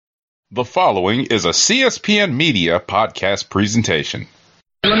The following is a CSPN Media podcast presentation.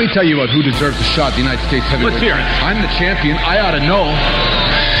 Let me tell you about who deserves a shot at the United States heavyweight. Let's hear it. I'm the champion. I ought to know.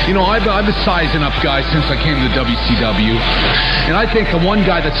 You know, I've been sizing up guys since I came to the WCW. And I think the one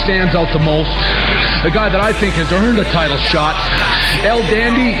guy that stands out the most, the guy that I think has earned a title shot, El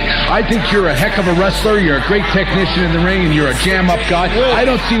Dandy, I think you're a heck of a wrestler. You're a great technician in the ring, and you're a jam-up guy. I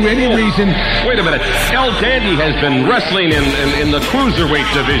don't see any reason. Wait a minute. El Dandy has been wrestling in the cruiserweight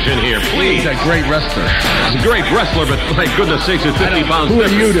division here. Please. He's a great wrestler. He's a great wrestler, but my goodness sakes, it's 50 pounds Who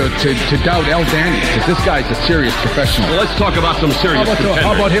different. are you to doubt El Dandy? Because this guy's a serious professional. Well, let's talk about some serious contenders.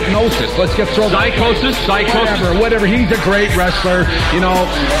 How about hypnosis? Let's get thrown. Psychosis? Whatever. He's a great wrestler, you know.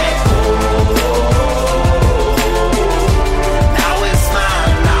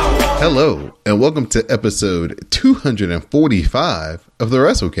 Hello, and welcome to episode 245 of the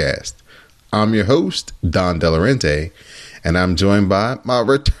WrassleCast. I'm your host, Don Delarente, and I'm joined by my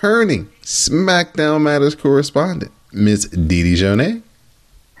returning SmackDown Matters correspondent, Miss Didi Jonay.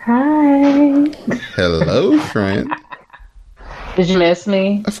 Hi. Hello, friend. Did you miss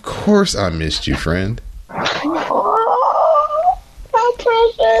me? Of course I missed you, friend. Oh, how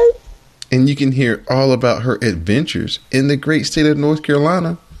precious. And you can hear all about her adventures in the great state of North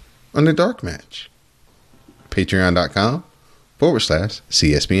Carolina on the Dark Match.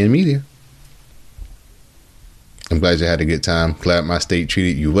 Patreon.com/CSPN Media. I'm glad you had a good time. Glad my state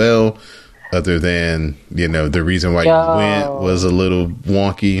treated you well. Other than, you know, the reason why you went was a little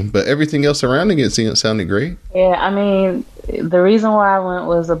wonky. But everything else surrounding it sounded great. Yeah, I mean, the reason why I went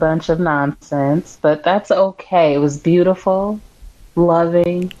was a bunch of nonsense. But that's okay. It was beautiful,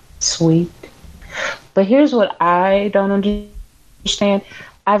 loving, sweet. But here's what I don't understand.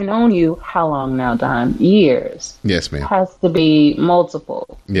 I've known you how long now, Don? Years. Yes, ma'am. Has to be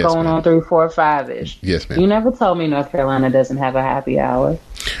multiple. Yes, going ma'am. on 3, 4, 5-ish. Yes, ma'am. You never told me North Carolina doesn't have a happy hour.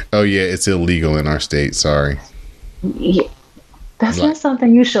 Oh, yeah, it's illegal in our state. Sorry. Yeah. That's not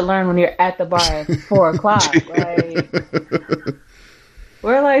something you should learn when you're at the bar at 4 o'clock. Like,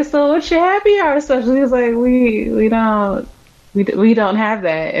 we're like, so what's your happy hour special? He's like, we don't have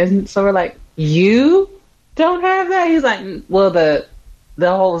that. And so we're like, you don't have that? He's like, well, the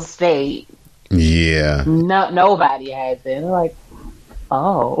whole state. Yeah. Nobody has it. We're like,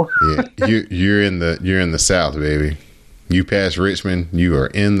 oh. Yeah. You're in the South, baby. You pass Richmond, you are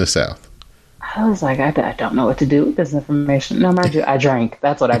in the South. I was like, I don't know what to do with this information. No, mind you, I drank.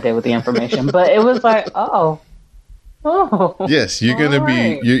 That's what I did with the information. But it was like, oh. Yes, you're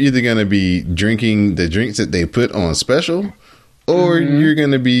either gonna be drinking the drinks that they put on special, or you're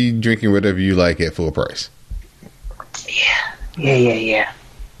gonna be drinking whatever you like at full price. Yeah. I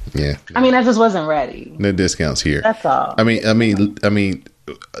mean, I just wasn't ready. No discounts here. That's all. I mean,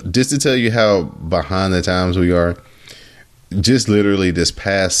 just to tell you how behind the times we are. Just literally this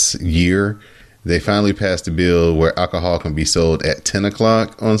past year, they finally passed a bill where alcohol can be sold at 10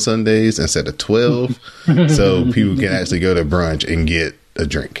 o'clock on Sundays instead of 12. So people can actually go to brunch and get a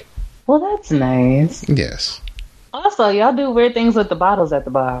drink. Well, that's nice. Yes. Also, y'all do weird things with the bottles at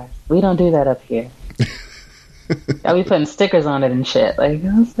the bar. We don't do that up here. Y'all be putting stickers on it and shit. Like,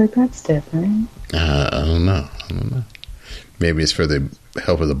 I was like, that's different. I don't know. Maybe it's for the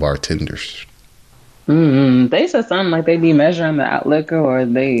help of the bartenders. They said something like they be measuring the out liquor, or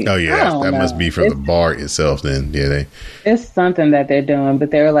they. Oh yeah, that must be from the bar itself. Then it's something that they're doing,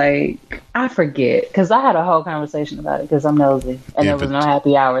 but they're like, I forget, because I had a whole conversation about it because I'm nosy, and there was no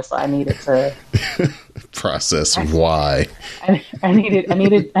happy hour, so I needed to process why. I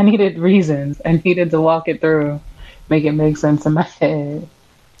needed reasons. I needed to walk it through, make it make sense in my head.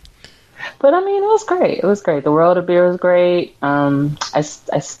 But I mean, it was great. It was great. The world of beer was great. I'm not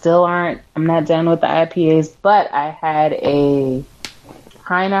done with the IPAs, but I had a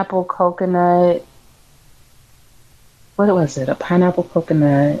pineapple coconut. What was it? A pineapple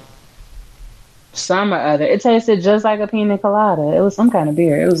coconut some or other. It tasted just like a pina colada. It was some kind of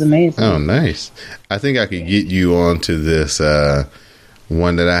beer. It was amazing. Oh, nice. I think I could get you onto this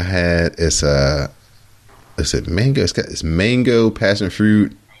one that I had. It's mango. It's mango, passion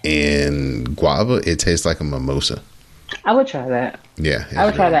fruit, and guava. It tastes like a mimosa. I would try that. Yeah, I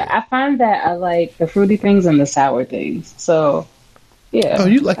would try that. I find that I like the fruity things and the sour things. So, yeah. Oh,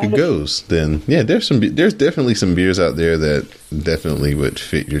 you like it goes then? Yeah, there's definitely some beers out there that definitely would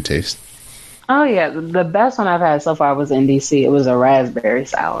fit your taste. Oh yeah, the best one I've had so far was in DC. It was a raspberry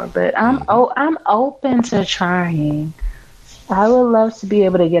sour, but I'm open to trying. I would love to be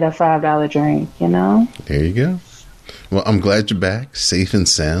able to get a $5 drink. You know. There you go. Well, I'm glad you're back, safe and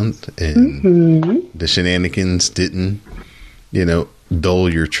sound, and the shenanigans didn't, dull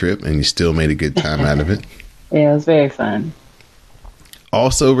your trip, and you still made a good time out of it. Yeah, it was very fun.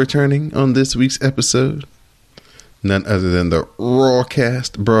 Also returning on this week's episode, none other than the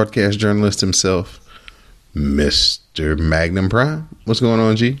WrassCast broadcast journalist himself, Mr. Magnum Prime. What's going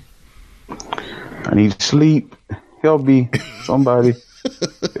on, G? I need sleep. Help me. Somebody.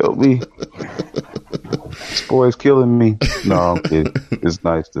 Help me. This boy's killing me. No, I'm kidding. It's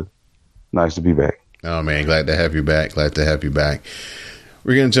nice to be back. Oh, man. Glad to have you back.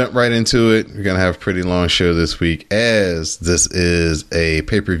 We're going to jump right into it. We're going to have a pretty long show this week, as this is a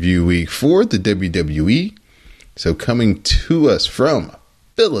pay-per-view week for the WWE. So coming to us from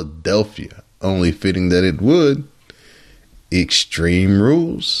Philadelphia, only fitting that it would, Extreme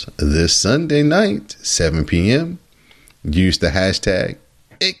Rules this Sunday night, 7 p.m. Use the hashtag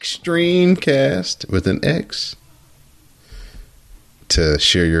ExtremeCast with an X to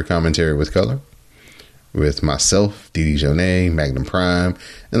share your commentary with color with myself, Didi Jonay, Magnum Prime,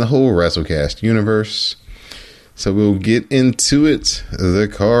 and the whole WrassleCast universe. So we'll get into it. The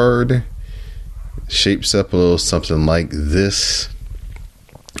card shapes up a little something like this.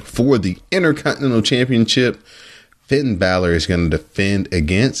 For the Intercontinental Championship, Finn Balor is going to defend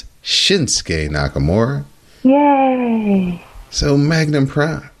against Shinsuke Nakamura. Yay! So, Magnum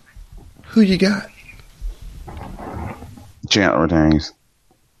Prime, who you got? Champ retains.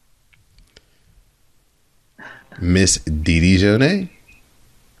 Miss Didi Jonay,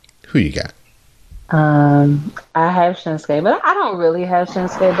 who you got? I have Shinsuke, but I don't really have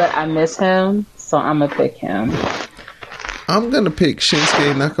Shinsuke, but I miss him, so I'm going to pick him. I'm going to pick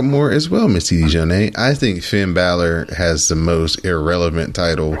Shinsuke Nakamura as well, Miss Didi Jonay. I think Finn Balor has the most irrelevant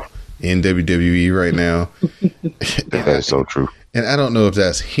title in WWE right now. That's so true. And I don't know if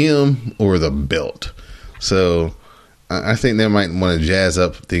that's him or the belt. So I think they might want to jazz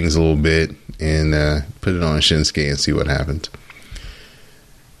up things a little bit and put it on Shinsuke and see what happens.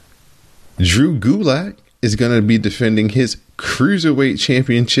 Drew Gulak is going to be defending his Cruiserweight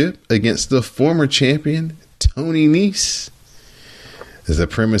Championship against the former champion, Tony Nese. The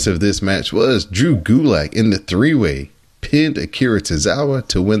premise of this match was Drew Gulak in the three-way pinned Akira Tozawa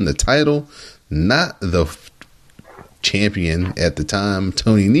to win the title, not the champion at the time,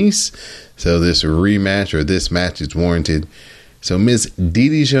 Tony Nese. So this rematch or this match is warranted. So Miss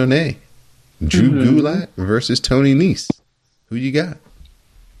Didi Jonay, Drew Gulak versus Tony Nese. Who you got?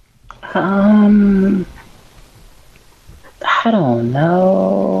 I don't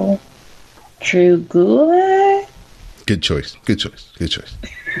know. Drew Gulak? Good choice. Good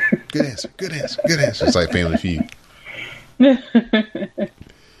answer. It's like Family Feud.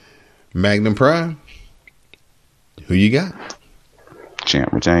 Magnum Prime, who you got?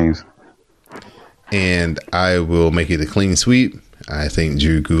 Champ retains. And I will make it a clean sweep. I think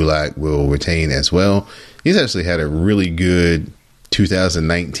Drew Gulak will retain as well. He's actually had a really good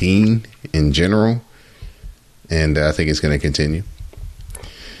 2019 in general, and I think it's going to continue.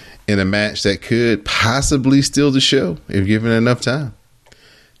 In a match that could possibly steal the show if given enough time,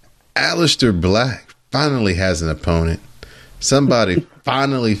 Aleister Black finally has an opponent. Somebody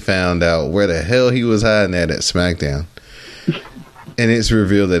finally found out where the hell he was hiding at SmackDown. And it's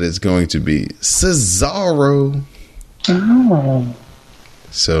revealed that it's going to be Cesaro. Oh.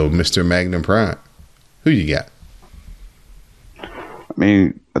 So, Mr. Magnum Prime, who you got? I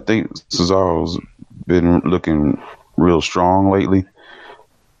mean, I think Cesaro's been looking real strong lately.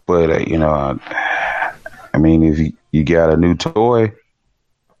 But, I mean, if you got a new toy,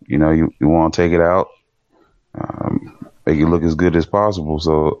 you want to take it out, make it look as good as possible.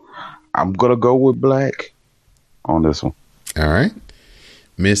 So I'm going to go with Black on this one. All right.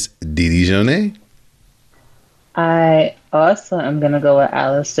 Miss Didi Jonay? I also am going to go with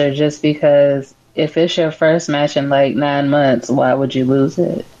Aleister just because if it's your first match in like 9 months, why would you lose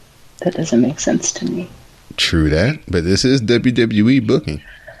it? That doesn't make sense to me. True that, but this is WWE booking.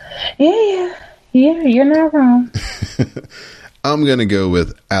 Yeah, you're not wrong. I'm going to go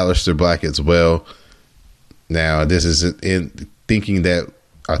with Aleister Black as well. Now, this is in thinking that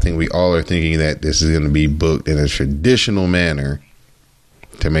I think we all are thinking that this is going to be booked in a traditional manner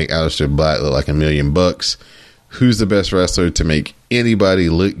to make Aleister Black look like $1 million. Who's the best wrestler to make anybody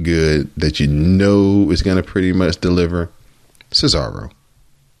look good that you know is going to pretty much deliver? Cesaro.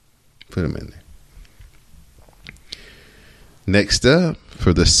 Put him in there. Next up,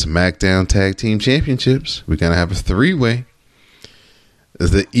 for the SmackDown Tag Team Championships, we're going to have a three-way.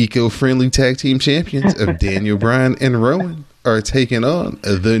 The eco-friendly tag team champions of Daniel Bryan and Rowan are taking on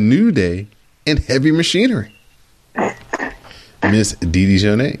the New Day and Heavy Machinery. Miss Didi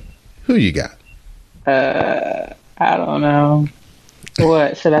Jonay, who you got? I don't know.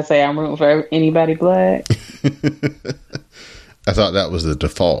 What should I say? I'm rooting for anybody black. I thought that was the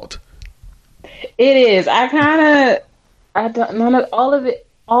default. It is. I kind of I don't. None of all of it.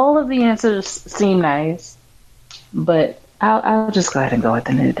 All of the answers seem nice, but I'll just go ahead and go with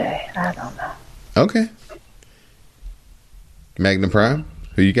the New Day. I don't know. Okay. Magnum Prime,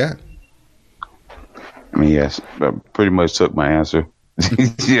 who you got? I mean, yes, I pretty much took my answer.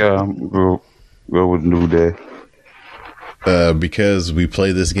 Yeah, go with New Day. Because we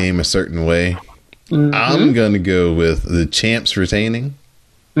play this game a certain way, I'm going to go with the champs retaining.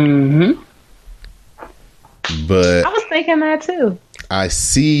 Mm-hmm. But I was thinking that too. I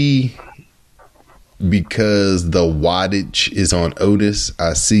see, because the wattage is on Otis,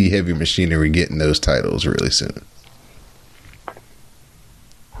 I see Heavy Machinery getting those titles really soon.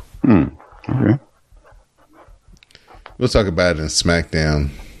 Okay. We'll talk about it in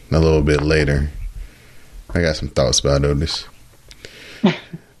SmackDown a little bit later. I got some thoughts about Otis.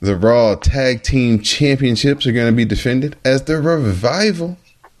 The Raw Tag Team Championships are going to be defended as the Revival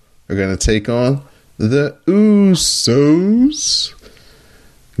are going to take on the Usos.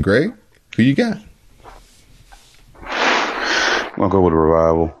 Greg, who you got? I'm going to go with the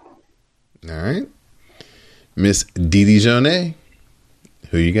Revival. All right. Miss Didi Jonay,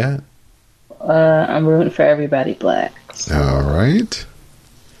 who you got? I'm rooting for everybody black. So. All right.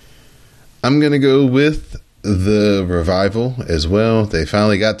 I'm going to go with the Revival as well. They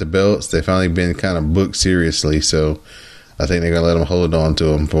finally got the belts. They've finally been kind of booked seriously, so I think they're going to let them hold on to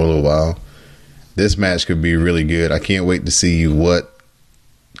them for a little while. This match could be really good. I can't wait to see what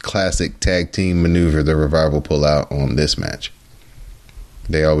classic tag team maneuver the Revival pull out on this match.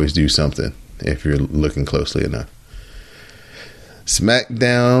 They always do something if you're looking closely enough.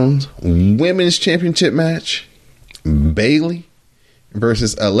 SmackDown's Women's Championship match. Bayley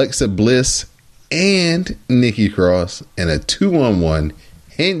versus Alexa Bliss and Nikki Cross in a 2-on-1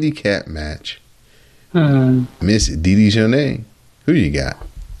 handicap match. Miss Didi Jonay, who you got?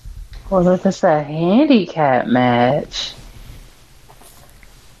 Well, if it's a handicap match,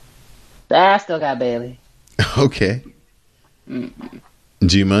 I still got Bayley. Okay.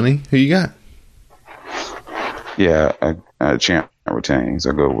 G Money, who you got? Yeah, I champ retains.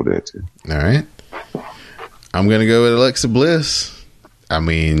 I go with that too. All right. I'm going to go with Alexa Bliss. I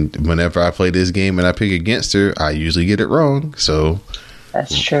mean, whenever I play this game and I pick against her, I usually get it wrong. So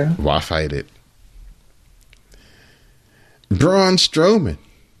That's true. Why fight it? Braun Strowman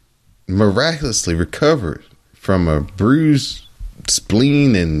miraculously recovered from a bruised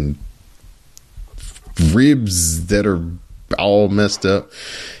spleen and ribs that are all messed up.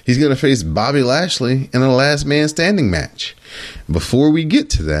 He's going to face Bobby Lashley in a last man standing match. Before we get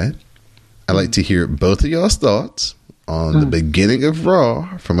to that, I'd like to hear both of y'all's thoughts on the beginning of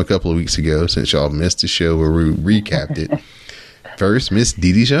Raw from a couple of weeks ago, since y'all missed the show where we recapped it. First, Miss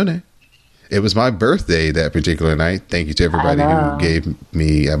Didi Jonay. It was my birthday that particular night. Thank you to everybody who gave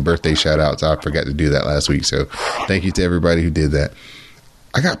me a birthday shout outs. I forgot to do that last week, so thank you to everybody who did that.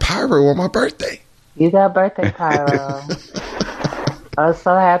 I got pyro on my birthday. You got birthday pyro. I was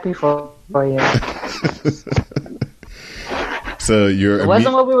so happy for you. So it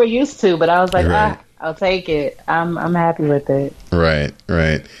wasn't what we were used to, but I was like, I'll take it. I'm happy with it. Right.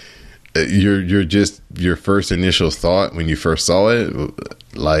 Your first initial thought when you first saw it,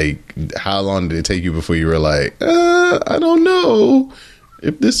 like, how long did it take you before you were like, I don't know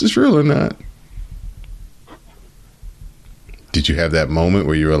if this is real or not? Did you have that moment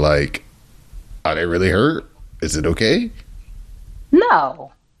where you were like, are they really hurt? Is it okay?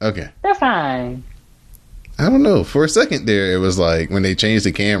 No. Okay. They're fine. I don't know. For a second there, it was like, when they changed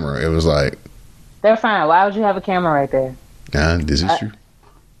the camera, it was like, they're fine. Why would you have a camera right there? Nah, this is true.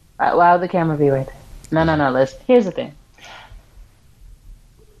 Why would the camera be right there? No. Listen, here's the thing.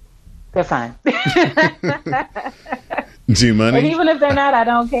 They're fine. G-Money? And even if they're not, I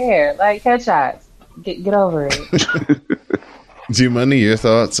don't care. Like, headshots. Get over it. G-Money, your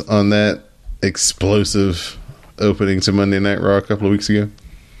thoughts on that explosive opening to Monday Night Raw a couple of weeks ago?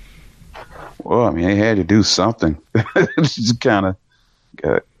 Well, I mean, they had to do something. Just kind of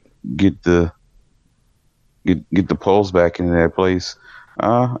get the pulse back into that place.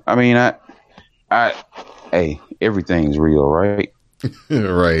 I mean, hey, everything's real, right?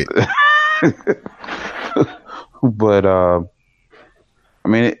 Right. But I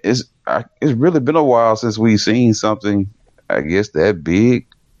mean, it's really been a while since we've seen something, I guess, that big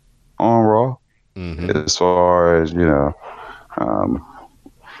on Raw. As far as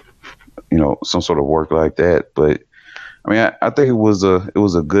some sort of work like that. But I mean, I think it was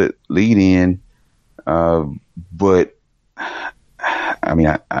a good lead in. But I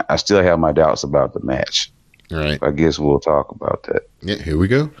mean, I still have my doubts about the match. Right. I guess we'll talk about that. Yeah, here we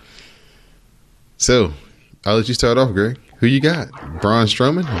go. So, I'll let you start off, Greg. Who you got? Braun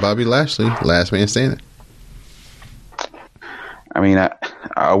Strowman, Bobby Lashley, last man standing. I mean,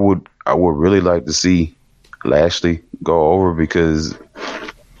 I would really like to see Lashley go over because,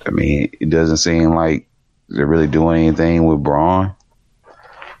 I mean, it doesn't seem like they're really doing anything with Braun.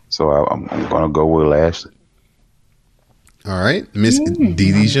 So I'm going to go with Lashley. All right, Miss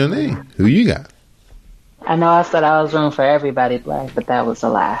Didi Jonay, who you got? I know I said I was rooting for everybody black, but that was a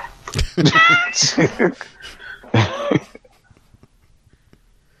lie.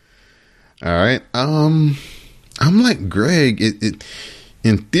 All right. I'm like Greg. It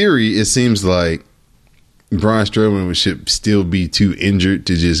in theory, it seems like Braun Strowman should still be too injured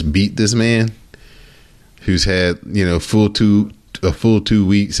to just beat this man, who's had a full 2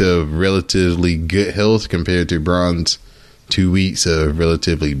 weeks of relatively good health compared to Braun's 2 weeks of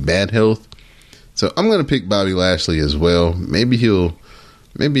relatively bad health. So I'm going to pick Bobby Lashley as well. Maybe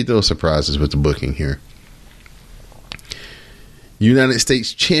they'll surprise us with the booking here. United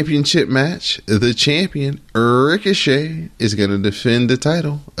States Championship match. The champion, Ricochet, is going to defend the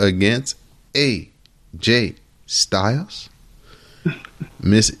title against AJ Styles.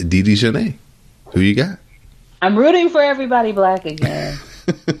 Miss Didi Jonay, who you got? I'm rooting for everybody black again.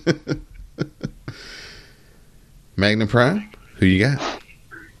 Magnum Prime, who you got?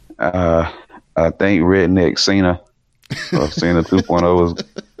 I think Redneck Cena, Cena 2.0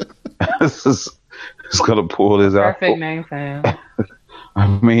 is going to pull this out. Perfect name for him. I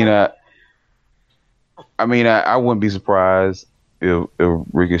wouldn't be surprised if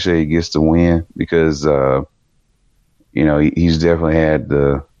Ricochet gets the win because he's definitely had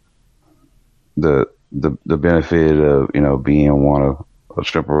the benefit of being one of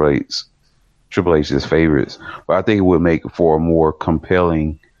Triple H's favorites. But I think it would make for a more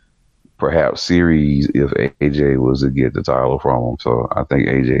compelling, perhaps, series if AJ was to get the title from him. So I think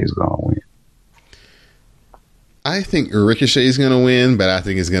AJ is going to win. I think Ricochet is going to win, but I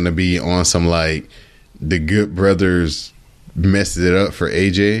think it's going to be on some like the Good Brothers messed it up for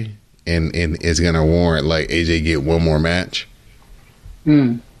AJ, and it's going to warrant like AJ get one more match.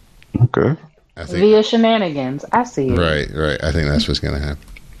 Okay. I think via shenanigans. I see it. Right. I think that's what's going to happen.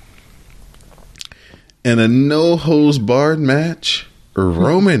 In a no-holds-barred match,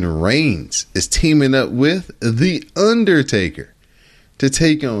 Roman Reigns is teaming up with The Undertaker to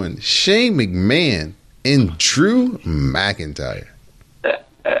take on Shane McMahon and Drew McIntyre.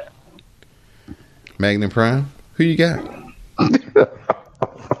 Magnum Prime, who you got?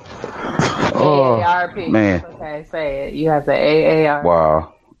 AARP. Man. Okay, say it. You have the AARP.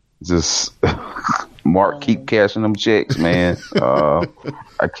 Wow. Just Mark keep cashing them checks, man. I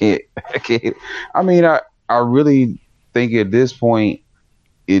can't. I mean, I really think at this point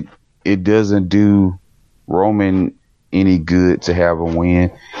it doesn't do Roman any good to have a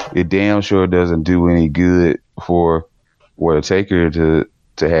win. It damn sure doesn't do any good for the Taker to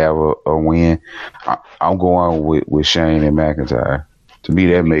have a win. I'm going with Shane and McIntyre. To me,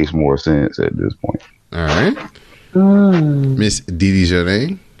 that makes more sense at this point. All right. Miss Didi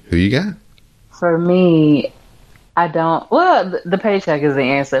Jonay, who you got? For me, I don't. Well, the paycheck is the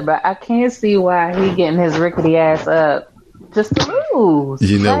answer, but I can't see why he getting his rickety ass up just to lose.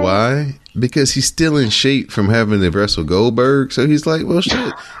 You know why? Because he's still in shape from having to wrestle Goldberg. So he's like, well,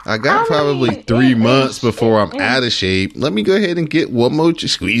 shit, I got probably 3 months before I'm out of shape. Let me go ahead and get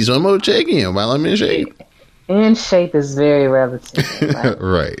squeeze one more check in while I'm in shape. In shape is very relative.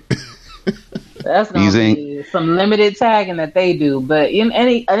 Right. That's going to be some limited tagging that they do. But and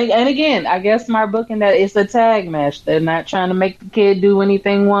again, I guess my booking that it's a tag match. They're not trying to make the kid do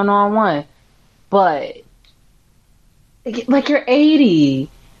anything one-on-one. But, like, you're 80.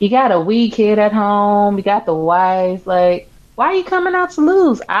 You got a wee kid at home. You got the wife. Like, why are you coming out to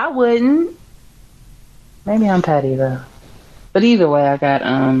lose? I wouldn't. Maybe I'm petty, though. But either way, I got,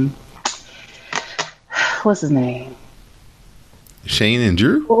 what's his name? Shane and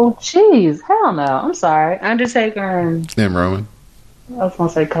Drew? Oh, jeez. Hell no. I'm sorry. Undertaker and Roman. I was going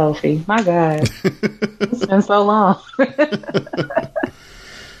to say Kofi. My God. It's been so long.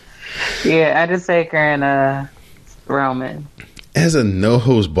 Yeah, Undertaker and Roman. As a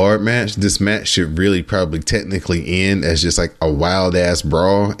no-host-barred match, this match should really probably technically end as just like a wild-ass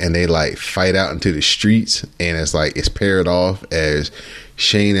brawl, and they like fight out into the streets, and it's paired off as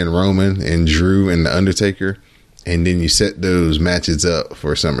Shane and Roman and Drew and The Undertaker, and then you set those matches up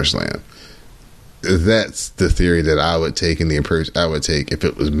for SummerSlam. That's the theory that I would take, and the approach I would take if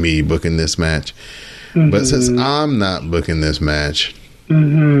it was me booking this match. Mm-hmm. But since I'm not booking this match,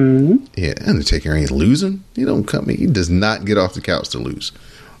 yeah, Undertaker ain't losing. He don't come. He does not get off the couch to lose,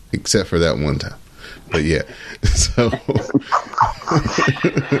 except for that one time. But yeah, so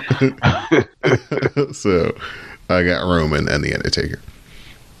I got Roman and the Undertaker.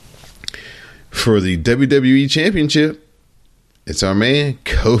 For the WWE Championship, It's our man,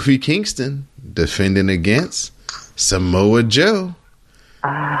 Kofi Kingston, defending against Samoa Joe.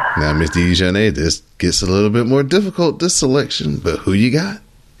 Now, Miss Dijonay, this gets a little bit more difficult, this selection, but who you got?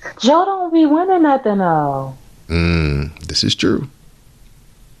 Joe don't be winning nothing, though. This is true.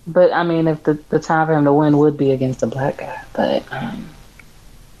 But, I mean, if the time for him to win would be against a black guy. But,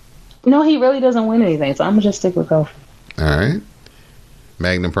 he really doesn't win anything, so I'm going to just stick with Kofi. All right.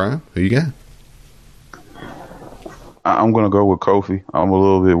 Magnum Prime, who you got? I'm going to go with Kofi. I'm a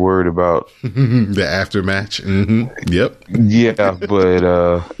little bit worried about the aftermatch. Yep. Yeah, but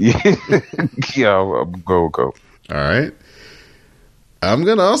I'll go with Kofi. All right. I'm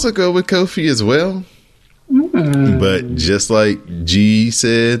going to also go with Kofi as well. But just like G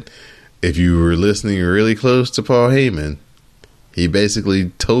said, if you were listening really close to Paul Heyman, he basically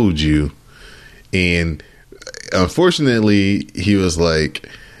told you, and unfortunately, he was like,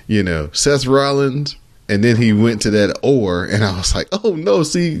 Seth Rollins, and then he went to that and I was like, oh no,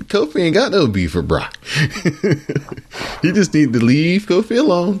 see, Kofi ain't got no beef for Brock. He just need to leave Kofi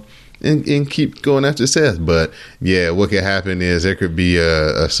alone and keep going after Seth. But yeah, what could happen is there could be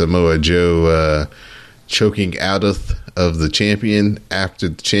a Samoa Joe choking out of the champion after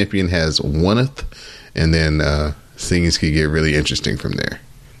the champion has woneth, and then things could get really interesting from there.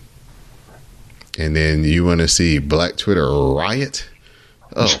 And then you want to see Black Twitter riot?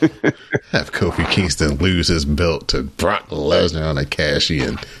 Oh, have Kofi Kingston lose his belt to Brock Lesnar on a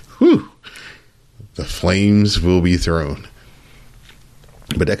cash-in. Whew. The flames will be thrown.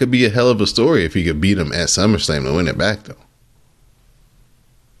 But that could be a hell of a story if he could beat him at SummerSlam to win it back, though.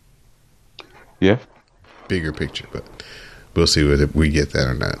 Yeah. Bigger picture, but we'll see whether we get that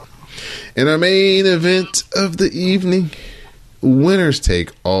or not. In our main event of the evening, winners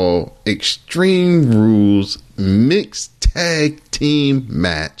take all Extreme Rules mixed tag team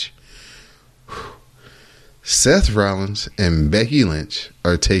match. Seth Rollins and Becky Lynch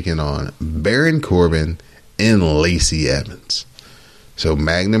are taking on Baron Corbin and Lacey Evans. So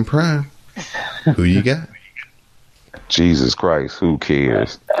Magnum Prime, who you got? Jesus Christ, who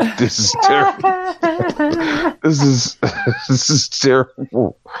cares? This is terrible. This is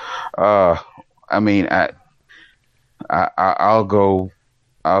terrible. I mean, I'll go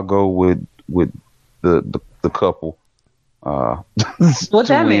with the couple. What's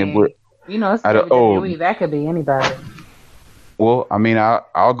that mean? But, it's WWE. That could be anybody. Well, I mean,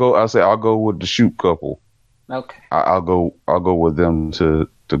 I'll go with the shoot couple. Okay. I'll go with them to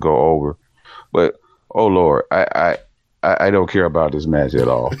go over. But oh Lord, I don't care about this match at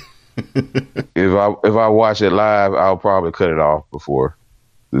all. If I watch it live, I'll probably cut it off before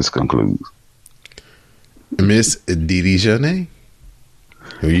this concludes. Miss Didi Jonay,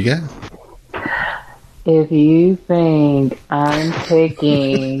 who you got? If you think I'm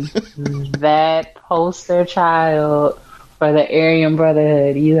picking that poster child for the Aryan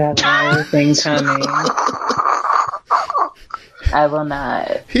Brotherhood, you have another thing coming. I will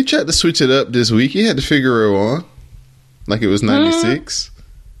not. He tried to switch it up this week. He had to figure it on. Like it was 96.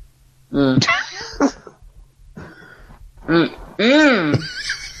 No.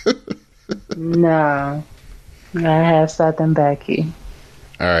 I have Seth and Becky.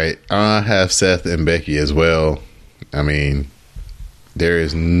 All right. I have Seth and Becky as well. I mean, there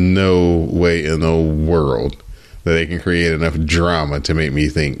is no way in the world that they can create enough drama to make me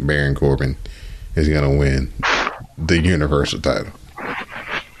think Baron Corbin is going to win the Universal title.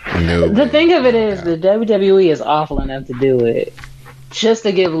 No. The thing of it is, the WWE is awful enough to do it just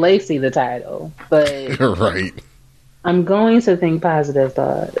to give Lacey the title. But right. I'm going to think positive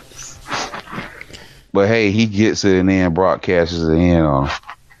thoughts. But hey, he gets it and then Brock cashes it in on him.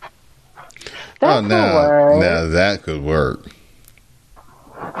 That could work. Now that could work.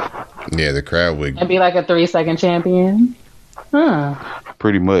 Yeah, the crowd would. It'd be like a 3-second champion. Huh.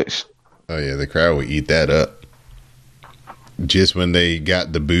 Pretty much. Oh yeah, the crowd would eat that up. Just when they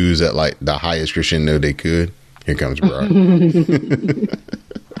got the boos at like the highest crescendo they could, here comes Brock.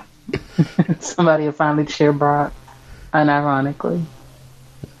 Somebody will finally cheer Brock, unironically.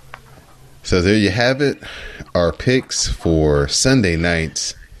 So there you have it. Our picks for Sunday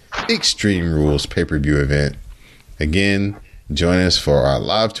night's Extreme Rules pay-per-view event. Again, join us for our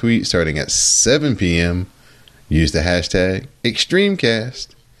live tweet starting at 7 p.m. Use the hashtag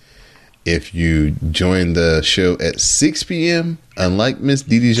ExtremeCast. If you join the show at 6 p.m., unlike Miss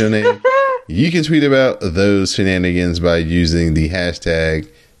Didi Jonay, you can tweet about those shenanigans by using the hashtag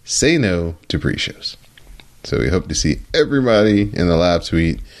 #SayNoToPre-shows. So we hope to see everybody in the live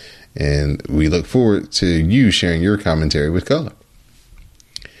tweet, and we look forward to you sharing your commentary with color.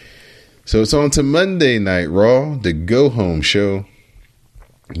 So it's on to Monday Night Raw, the go-home show.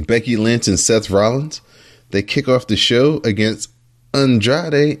 Becky Lynch and Seth Rollins they kick off the show against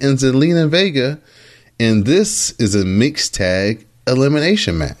Andrade and Zelina Vega, and this is a mixed tag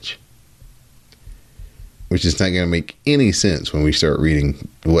elimination match, which is not going to make any sense when we start reading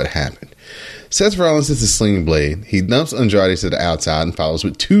what happened. Seth Rollins hits a sling blade. He dumps Andrade to the outside and follows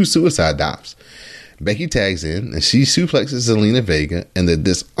with 2 suicide dives. Becky tags in, and she suplexes Zelina Vega, and the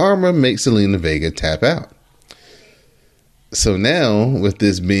disarmor makes Zelina Vega tap out. So now, with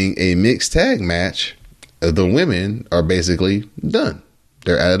this being a mixed tag match, the women are basically done.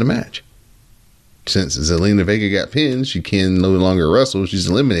 They're out of the match. Since Zelina Vega got pinned, she can no longer wrestle. She's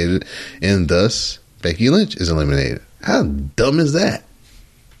eliminated, and thus Becky Lynch is eliminated. How dumb is that?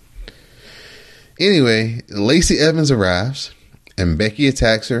 Anyway, Lacey Evans arrives, and Becky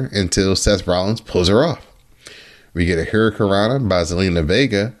attacks her until Seth Rollins pulls her off. We get a Hurricanrana by Zelina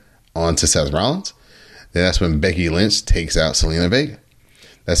Vega onto Seth Rollins. Then that's when Becky Lynch takes out Zelina Vega.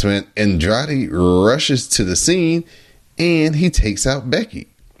 That's when Andrade rushes to the scene, and he takes out Becky.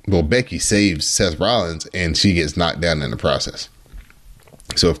 Well, Becky saves Seth Rollins, and she gets knocked down in the process.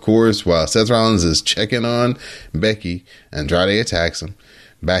 So, of course, while Seth Rollins is checking on Becky, Andrade attacks him.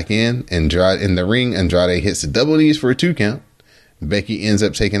 Back in the ring, Andrade hits the double knees for a 2 count. Becky ends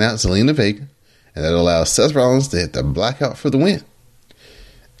up taking out Zelina Vega, and that allows Seth Rollins to hit the blackout for the win.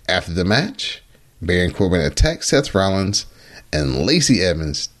 After the match, Baron Corbin attacks Seth Rollins, and Lacey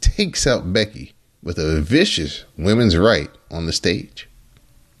Evans takes out Becky with a vicious women's right on the stage.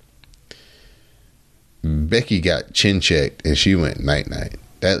 Becky got chin checked, and she went night-night.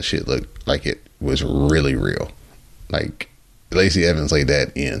 That shit looked like it was really real. Like, Lacey Evans laid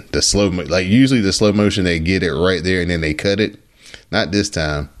that in. Usually the slow motion, they get it right there and then they cut it. Not this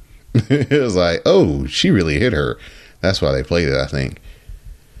time. It was like, oh, she really hit her. That's why they played it, I think.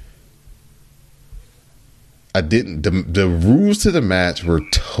 The rules to the match were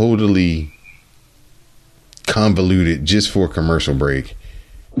totally convoluted just for a commercial break.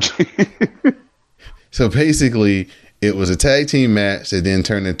 So basically, it was a tag team match that then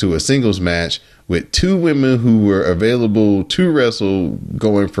turned into a singles match with 2 women who were available to wrestle,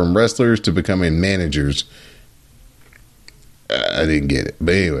 going from wrestlers to becoming managers. I didn't get it.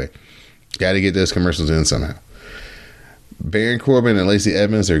 But anyway, got to get those commercials in somehow. Baron Corbin and Lacey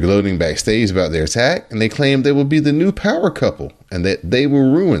Evans are gloating backstage about their attack, and they claim they will be the new power couple and that they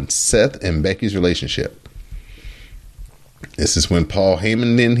will ruin Seth and Becky's relationship. This is when Paul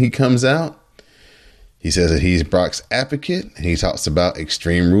Heyman he comes out. He says that he's Brock's advocate, and he talks about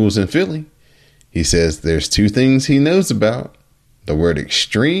Extreme Rules in Philly. He says there's 2 things he knows about: the word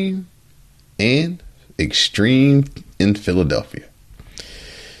extreme and extreme in Philadelphia.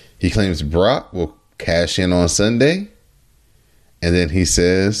 He claims Brock will cash in on Sunday, and then he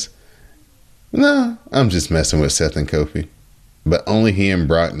says, "No, I'm just messing with Seth and Kofi," but only he and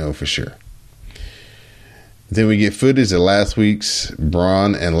Brock know for sure. Then we get footage of last week's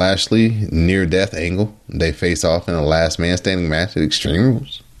Braun and Lashley near-death angle. They face off in a last man standing match at Extreme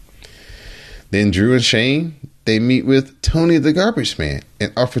Rules. Then Drew and Shane, they meet with Tony the Garbage Man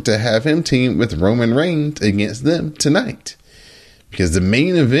and offer to have him team with Roman Reigns against them tonight. Because the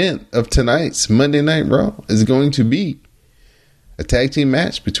main event of tonight's Monday Night Raw is going to be a tag team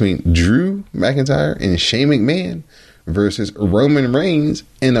match between Drew McIntyre and Shane McMahon versus Roman Reigns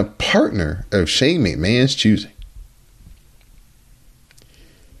and a partner of Shane McMahon's choosing.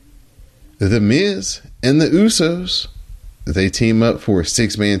 The Miz and the Usos, they team up for a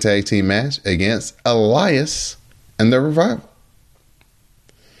 6-man tag team match against Elias and the Revival.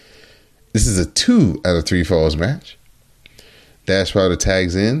 This is a 2 out of 3 falls match. Dash Wilder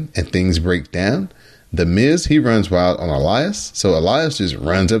tags in and things break down. The Miz, he runs wild on Elias, so Elias just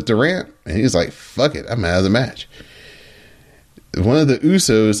runs up the ramp and he's like, fuck it, I'm out of the match. One of the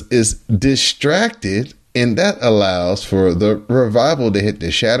Usos is distracted, and that allows for the Revival to hit the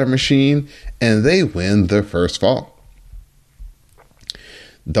Shatter Machine, and they win their first fall.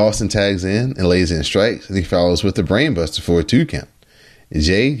 Dawson tags in and lays in strikes, and he follows with the Brainbuster for a 2 count.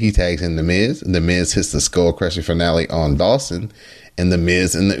 Jay, he tags in the Miz, and the Miz hits the Skull Crusher finale on Dawson, and the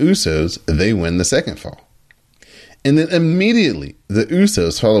Miz and the Usos, they win the second fall. And then immediately, the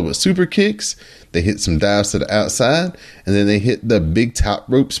Usos follow with super kicks. They hit some dives to the outside, and then they hit the big top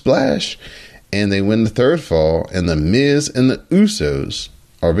rope splash, and they win the third fall, and the Miz and the Usos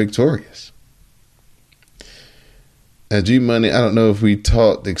are victorious. Now, G-Money, I don't know if we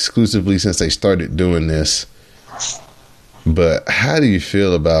talked exclusively since they started doing this, but how do you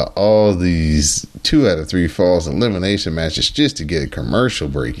feel about all these 2 out of 3 falls elimination matches just to get a commercial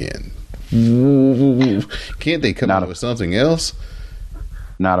break in? Can't they come up with something else?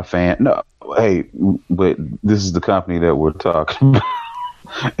 Not a fan. No, hey, but this is the company that we're talking about.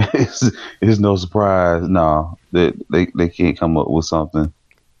 it's no surprise. No, they can't come up with something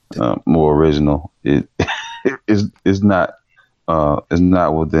more original. It's not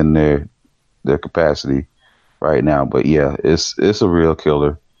within their capacity right now. But yeah, it's a real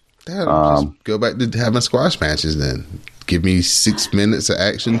killer. Just go back to having squash matches then. Give me 6 minutes of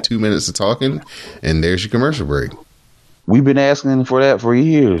action, 2 minutes of talking, and there's your commercial break. We've been asking for that for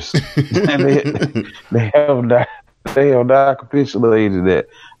years. And they have not capitulated that.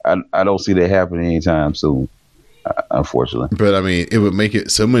 I don't see that happening anytime soon, unfortunately. But I mean, it would make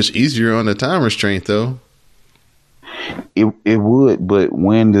it so much easier on the time restraint, though. It would, but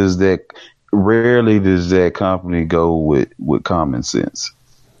rarely does that company go with common sense.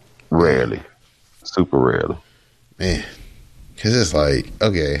 Rarely. Super rarely. Man. Because it's like,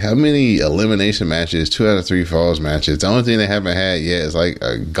 okay, how many elimination matches, 2 out of 3 falls matches? The only thing they haven't had yet is like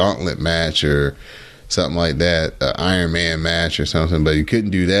a gauntlet match or something like that, an Iron Man match or something. But you couldn't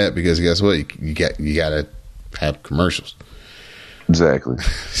do that because guess what? You got to have commercials. Exactly.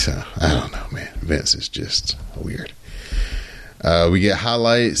 So, I don't know, man. Vince is just weird. We get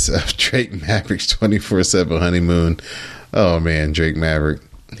highlights of Drake Maverick's 24/7 honeymoon. Oh, man, Drake Maverick.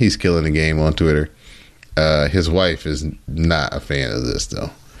 He's killing the game on Twitter. His wife is not a fan of this,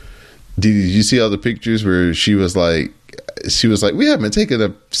 though. Did you see all the pictures where she was like, we haven't taken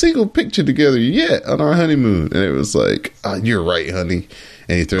a single picture together yet on our honeymoon? And it was like, oh, you're right, honey.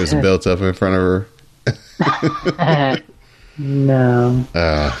 And he throws the belt up in front of her. No.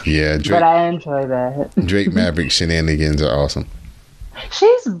 Yeah. Drake, but I enjoy that. Drake Maverick shenanigans are awesome.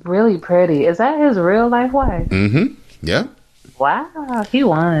 She's really pretty. Is that his real life wife? Mm-hmm. Yeah. Wow, he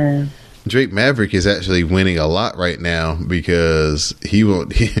won. Drake Maverick is actually winning a lot right now because he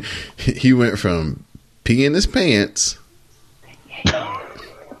went from peeing his pants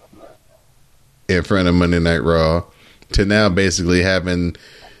in front of Monday Night Raw to now basically having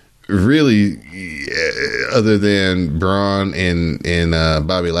really, other than Braun and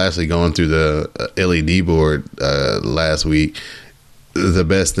Bobby Lashley going through the LED board last week, the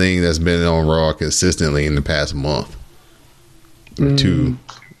best thing that's been on Raw consistently in the past month or two.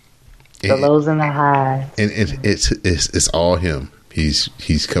 The lows and the highs, and it's all him.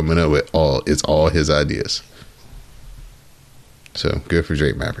 He's coming up with it's all his ideas. So good for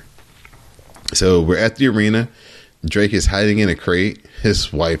Drake Maverick. So we're at the arena. Drake is hiding in a crate.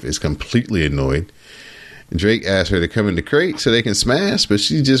 His wife is completely annoyed. Drake asks her to come in the crate so they can smash, but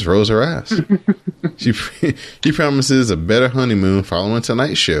she just rolls her eyes. She promises a better honeymoon following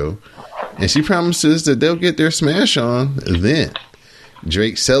tonight's show, and she promises that they'll get their smash on then.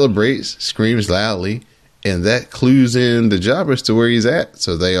 Drake celebrates, screams loudly, and that clues in the jobbers to where he's at,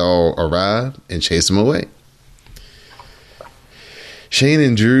 so they all arrive and chase him away. Shane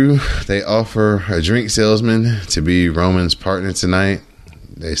and Drew, they offer a drink salesman to be Roman's partner tonight.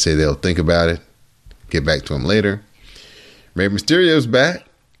 They say they'll think about it, get back to him later. Rey Mysterio's back.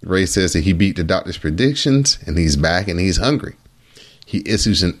 Rey says that he beat the doctor's predictions, and he's back and he's hungry. He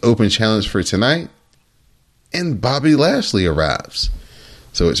issues an open challenge for tonight, and Bobby Lashley arrives.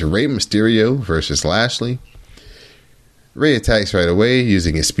 So it's Rey Mysterio versus Lashley. Rey attacks right away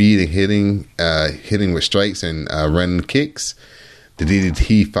using his speed and hitting with strikes and running kicks. The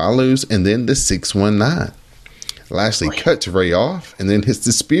DDT follows, and then the 619. Lashley cuts Rey off and then hits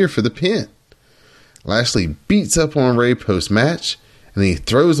the spear for the pin. Lashley beats up on Rey post-match, and he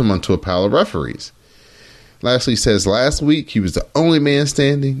throws him onto a pile of referees. Lashley says last week he was the only man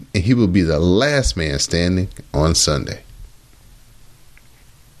standing, and he will be the last man standing on Sunday.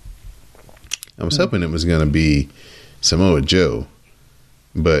 I was hoping it was going to be Samoa Joe,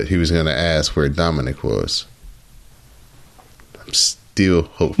 but he was going to ask where Dominic was. I'm still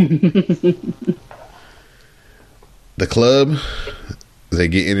hopeful. The club, they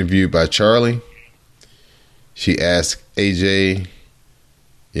get interviewed by Charlie. She asks AJ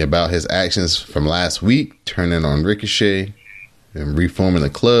about his actions from last week, turning on Ricochet and reforming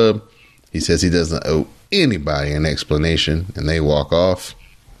the club. He says he doesn't owe anybody an explanation, and they walk off.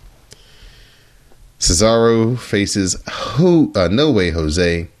 Cesaro faces No Way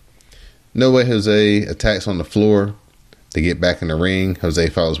Jose. No Way Jose attacks on the floor. They get back in the ring. Jose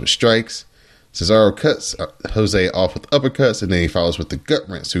follows with strikes. Cesaro cuts Jose off with uppercuts, and then he follows with the gut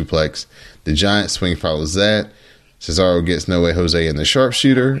wrench suplex. The giant swing follows that. Cesaro gets No Way Jose in the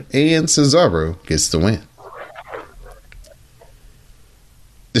sharpshooter, and Cesaro gets the win.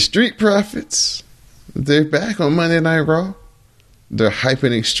 The Street Profits, they're back on Monday Night Raw. They're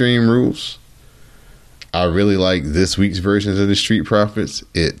hyping Extreme Rules. I really like this week's versions of the Street Profits.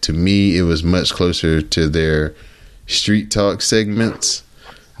 To me, it was much closer to their Street Talk segments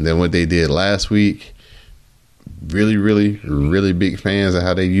than what they did last week. really, really, really big fans of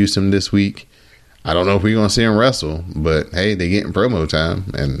how they used him this week. I don't know if we're going to see him wrestle, but hey, they getting promo time,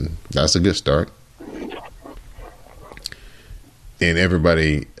 and that's a good start. And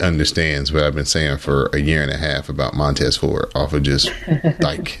everybody understands what I've been saying for a year and a half about Montez Ford off of just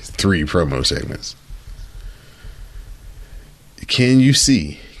like 3 promo segments. Can you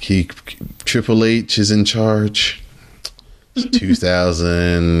see? Triple H is in charge.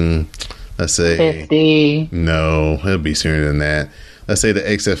 2000, let's say 50. No, it'll be sooner than that. Let's say the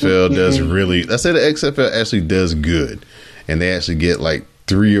XFL does really. Let's say the XFL actually does good, and they actually get like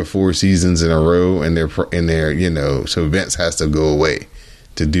 3 or 4 seasons in a row, and they're so Vince has to go away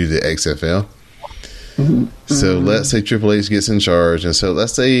to do the XFL. So let's say Triple H gets in charge, and so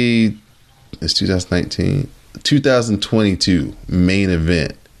let's say it's 2019, 2022 main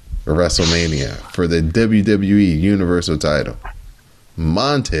event for WrestleMania for the WWE Universal title.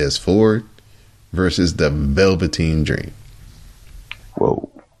 Montez Ford versus the Velveteen Dream. Whoa.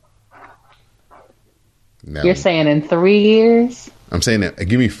 Now, You're saying in 3 years? I'm saying that.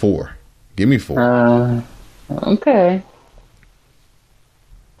 Give me 4. Give me 4. Okay.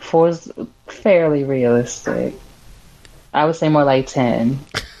 4's fairly realistic. I would say more like 10.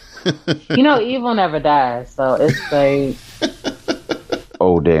 Evil never dies, so it's like...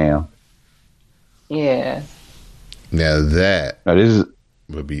 Oh, damn. Yeah. Now that this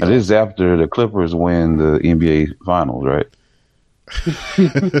would be... This is after the Clippers win the NBA Finals, right?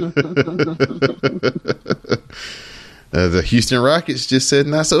 The Houston Rockets just said,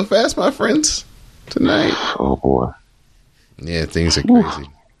 "Not so fast, my friends," tonight. Oh, boy. Yeah, things are crazy.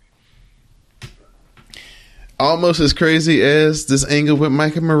 Almost as crazy as this angle with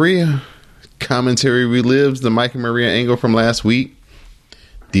Mike and Maria. Commentary relives the Mike and Maria angle from last week.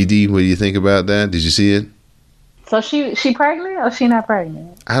 DD, what do you think about that? Did you see it? So she pregnant or she not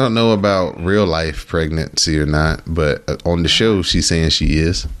pregnant? I don't know about real life pregnancy or not, but on the show she's saying she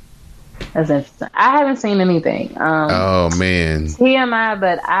is. That's interesting. I haven't seen anything. Oh man, TMI,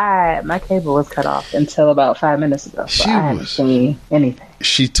 but my cable was cut off until about 5 minutes ago, so I haven't seen anything.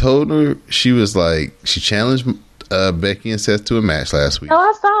 She told her she challenged Becky and Seth to a match last week. Oh,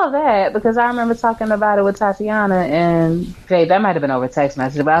 I saw that because I remember talking about it with Tatiana and Jay. That might have been over text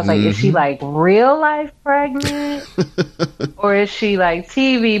message, but I was like, is she like real life pregnant, or is she like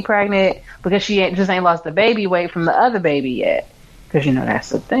TV pregnant because she just ain't lost the baby weight from the other baby yet? Because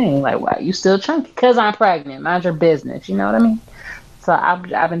that's the thing. Like, why you still chunky? Because I'm pregnant. Mind your business. You know what I mean? So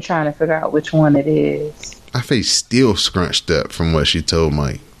I've been trying to figure out which one it is. My face still scrunched up from what she told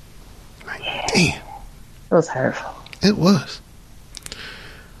Mike. Damn. It was hurtful. It was.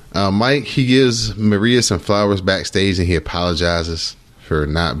 Mike, he gives Maria some flowers backstage and he apologizes for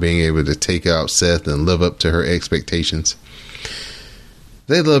not being able to take out Seth and live up to her expectations.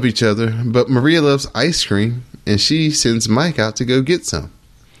 They love each other, but Maria loves ice cream and she sends Mike out to go get some.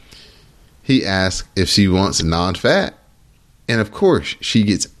 He asks if she wants non-fat, and of course she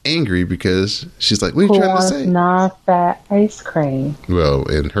gets angry because she's like, "What are you trying to say?" Non-fat ice cream. Well,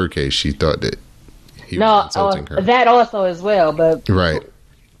 in her case, she thought that he was insulting her. That also as well, but right.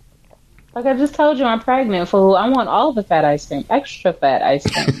 Like I just told you, I'm pregnant, fool. I want all the fat ice cream, extra fat ice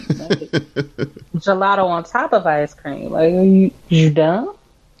cream, gelato on top of ice cream. Like, are you dumb?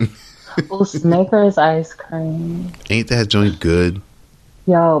 Oh, Snickers ice cream. Ain't that joint good?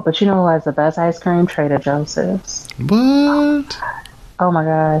 Yo, but you know who has the best ice cream? Trader Joe's. What? Oh my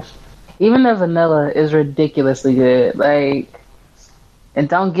gosh. Even the vanilla is ridiculously good. Like, and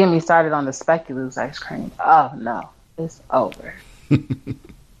don't get me started on the speculoos ice cream. Oh no, it's over.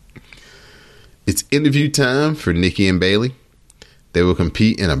 It's interview time for Nikki and Bayley. They will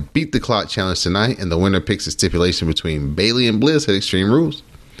compete in a beat the clock challenge tonight, and the winner picks a stipulation between Bayley and Bliss at Extreme Rules.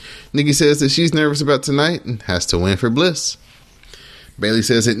 Nikki says that she's nervous about tonight and has to win for Bliss. Bayley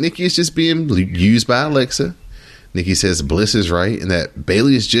says that Nikki is just being used by Alexa. Nikki says Bliss is right and that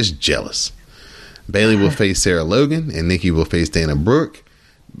Bayley is just jealous. Bayley will face Sarah Logan and Nikki will face Dana Brooke.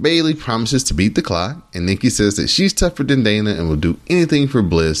 Bayley promises to beat the clock, and Nikki says that she's tougher than Dana and will do anything for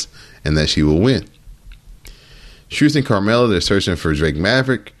Bliss and that she will win. Truth and Carmella, they're searching for Drake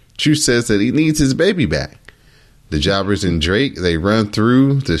Maverick. Truth says that he needs his baby back. The Jobbers and Drake, they run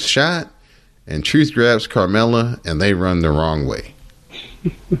through the shot, and Truth grabs Carmella, and they run the wrong way.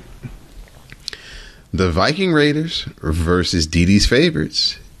 The Viking Raiders versus Dee Dee's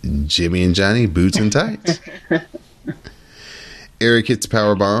favorites, Jimmy and Johnny, Boots and Tights. Eric hits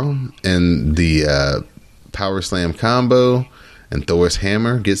powerbomb, and the Power Slam combo, and Thor's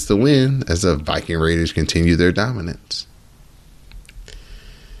hammer gets the win as the Viking Raiders continue their dominance.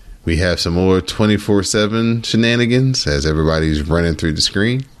 We have some more 24/7 shenanigans as everybody's running through the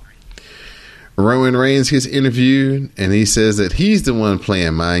screen. Roman Reigns gets interviewed, and he says that he's the one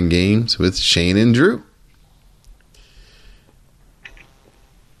playing mind games with Shane and Drew.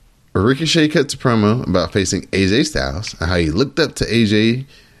 Ricochet cuts a promo about facing AJ Styles and how he looked up to AJ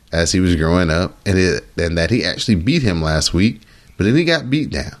as he was growing up, and that he actually beat him last week, but then he got beat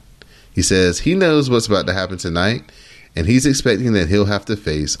down. He says he knows what's about to happen tonight, and he's expecting that he'll have to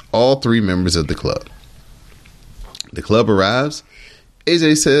face all 3 members of the club. The club arrives.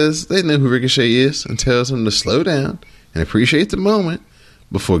 AJ says they know who Ricochet is and tells him to slow down and appreciate the moment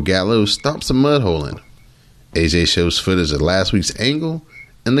before Gallows stomps a mud hole in him. AJ shows footage of last week's angle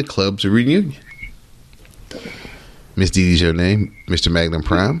and the club's reunion. Miss Didi's your name, Mr. Magnum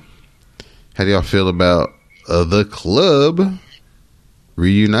Prime. How do y'all feel about the club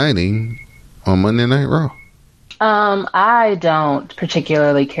reuniting on Monday Night Raw? I don't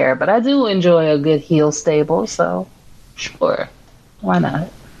particularly care, but I do enjoy a good heel stable, so sure. Why not?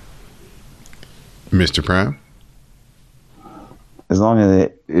 Mr. Prime? As long as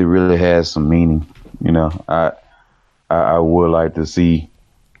it really has some meaning, I would like to see,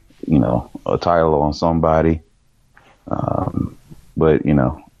 a title on somebody. But,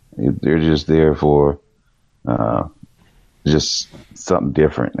 if they're just there for just something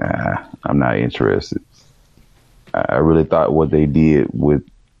different, I'm not interested. I really thought what they did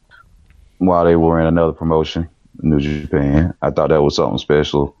while they were in another promotion, New Japan, I thought that was something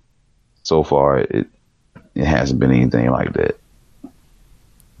special. So far, it hasn't been anything like that.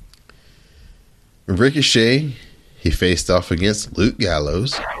 Ricochet, he faced off against Luke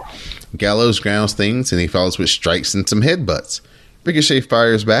Gallows. Gallows grounds things and he follows with strikes and some headbutts. Ricochet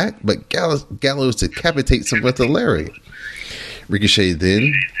fires back, but Gallows decapitates him with a lariat. Ricochet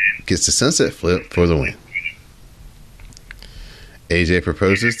then gets the sunset flip for the win. AJ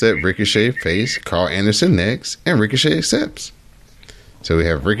proposes that Ricochet face Carl Anderson next, and Ricochet accepts. So we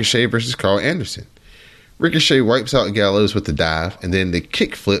have Ricochet versus Carl Anderson. Ricochet wipes out Gallows with the dive, and then the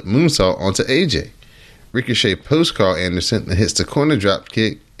kickflip moonsault onto AJ. Ricochet posts Carl Anderson and hits the corner drop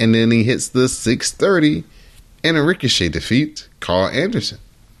kick, and then he hits the 630, and a Ricochet defeats Carl Anderson.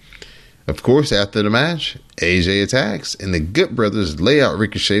 Of course, after the match, AJ attacks, and the Good Brothers lay out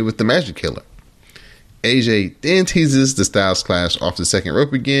Ricochet with the Magic Killer. AJ then teases the Styles Clash off the second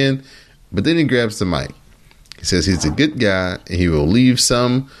rope again, but then he grabs the mic. He says he's a good guy, and he will leave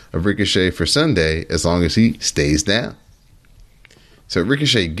some of Ricochet for Sunday as long as he stays down. So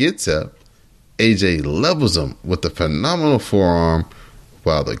Ricochet gets up. AJ levels him with a phenomenal forearm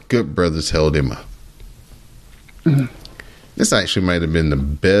while the Good Brothers held him up. This actually might have been the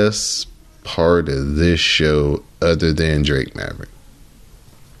best part of this show other than Drake Maverick.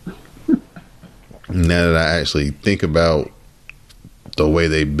 Now that I actually think about the way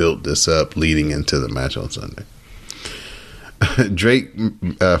they built this up leading into the match on Sunday. Drake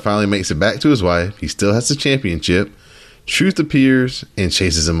finally makes it back to his wife. He still has the championship. Truth appears and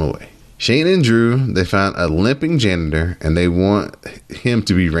chases him away. Shane and Drew, they find a limping janitor and they want him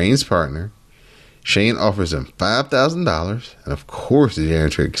to be Reigns' partner. Shane offers him $5,000 and of course the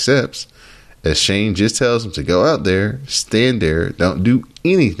janitor accepts, as Shane just tells him to go out there, stand there, don't do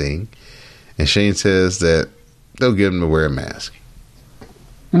anything. And Shane says that they'll get him to wear a mask.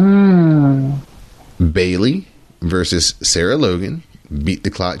 Bayley versus Sarah Logan beat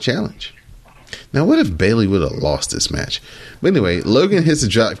the clock challenge. Now, what if Bayley would have lost this match? But anyway, Logan hits a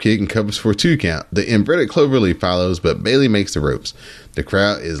drop kick and covers for a 2 count. The inverted cloverleaf follows, but Bayley makes the ropes. The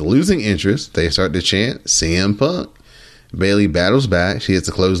crowd is losing interest. They start to chant CM Punk. Bayley battles back. She hits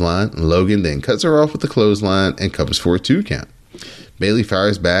a clothesline. And Logan then cuts her off with the clothesline and covers for a 2 count. Bayley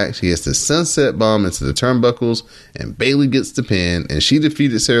fires back. She hits the sunset bomb into the turnbuckles, and Bayley gets the pin, and she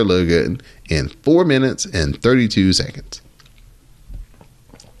defeated Sarah Logan in 4 minutes and 32 seconds.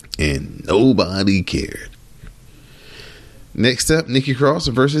 And nobody cared. Next up, Nikki Cross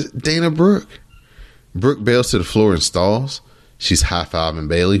versus Dana Brooke. Brooke bails to the floor and stalls. She's high-fiving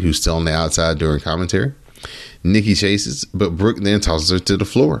Bayley, who's still on the outside during commentary. Nikki chases, but Brooke then tosses her to the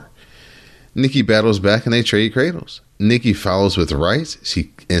floor. Nikki battles back and they trade cradles. Nikki follows with rights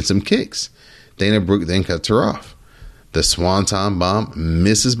and some kicks. Dana Brooke then cuts her off. The Swanton Bomb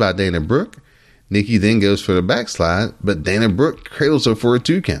misses by Dana Brooke. Nikki then goes for the backslide, but Dana Brooke cradles her for a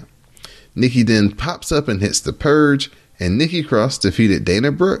 2 count. Nikki then pops up and hits the Purge, and Nikki Cross defeated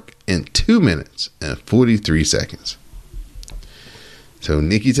Dana Brooke in 2 minutes and 43 seconds. So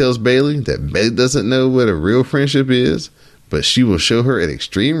Nikki tells Bayley that Bayley doesn't know what a real friendship is, but she will show her at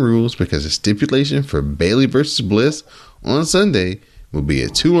Extreme Rules because the stipulation for Bayley versus Bliss on Sunday will be a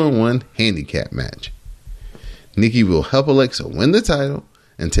 2-on-1 handicap match. Nikki will help Alexa win the title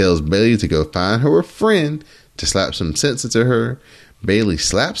and tells Bayley to go find her a friend to slap some sense into her, Bayley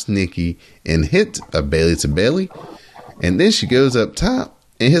slaps Nikki and hits a Bayley to belly. And then she goes up top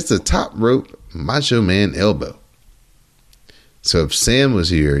and hits the top rope Macho Man elbow. So if Sam was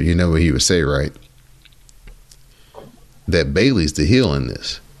here, you know what he would say, right? That Bayley's the heel in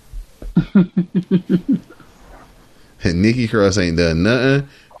this. And Nikki Cross ain't done nothing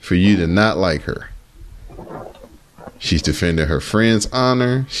for you to not like her. She's defended her friend's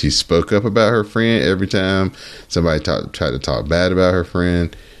honor. She spoke up about her friend every time somebody tried to talk bad about her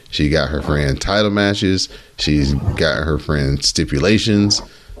friend. She got her friend title matches. She's got her friend stipulations.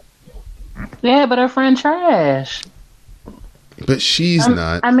 Yeah, but her friend trash. But she's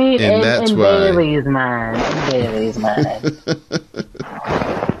not. I mean, and that's and why Bailey's mine. Bailey's mine.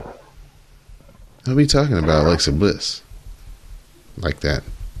 I'll be talking about Alexa Bliss like that.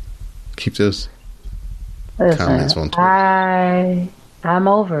 Keep those comments on Twitter. I'm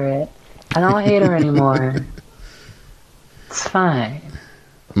over it. I don't hate her anymore. It's fine.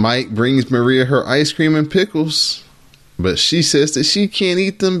 Mike brings Maria her ice cream and pickles, but she says that she can't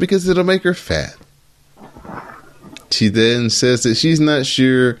eat them because it'll make her fat. She then says that she's not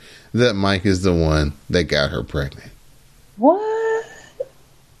sure that Mike is the one that got her pregnant. What?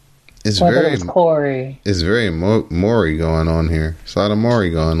 It's very Corey. It's very Maury going on here. It's a lot of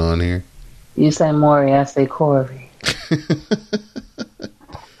Maury going on here. You say Maury, I say Corey.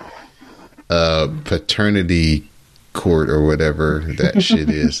 Paternity court or whatever that shit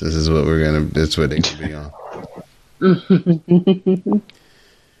is. This is what that's what they can be on.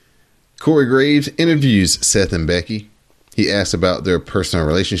 Corey Graves interviews Seth and Becky. He asks about their personal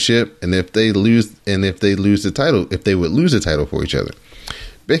relationship and if they would lose the title for each other.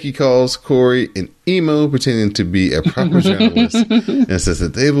 Becky calls Corey an emo pretending to be a proper journalist and says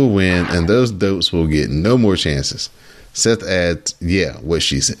that they will win and those dopes will get no more chances. Seth adds, yeah, what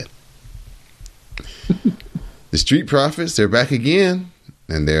she said. The Street Profits, they're back again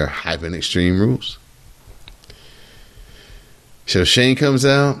and they're hyping Extreme Rules. So Shane comes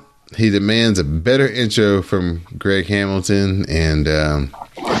out. He demands a better intro from Greg Hamilton and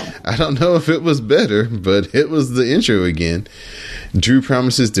I don't know if it was better, but it was the intro again. Drew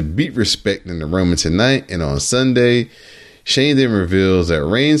promises to beat Respect in the Roman tonight, and on Sunday, Shane then reveals that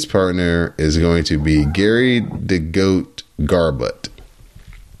Reigns' partner is going to be Gary the Goat Garbutt.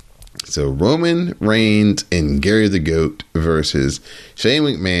 So Roman Reigns and Gary the Goat versus Shane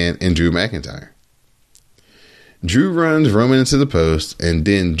McMahon and Drew McIntyre. Drew runs Roman into the post, and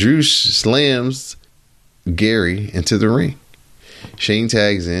then Drew slams Gary into the ring. Shane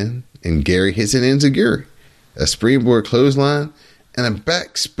tags in, and Gary hits an enziguri. A springboard clothesline and a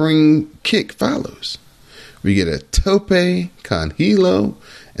back spring kick follows. We get a tope con hilo,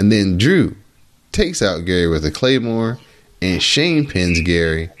 and then Drew takes out Gary with a claymore, and Shane pins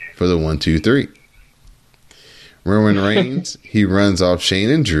Gary for the 1-2-3. Roman Reigns, he runs off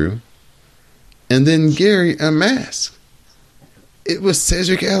Shane and Drew, and then Gary unmasks. It was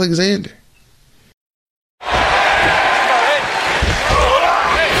Cedric Alexander.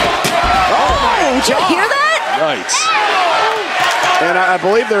 Did you hear that? Yikes. And I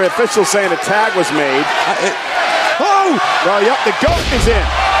believe their official saying a tag was made. Well, yep, the goat is in.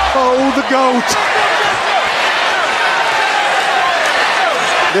 Oh, the goat.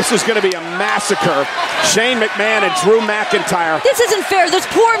 This is going to be a massacre. Shane McMahon and Drew McIntyre. This isn't fair. This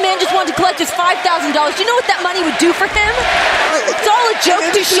poor man just wanted to collect his $5,000. Do you know what that money would do for him? It's all a joke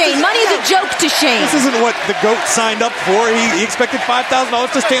to Shane. Money is a joke to Shane. This isn't what the GOAT signed up for. He expected $5,000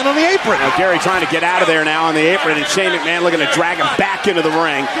 to stand on the apron. Now Gary trying to get out of there now on the apron, and Shane McMahon looking to drag him back into the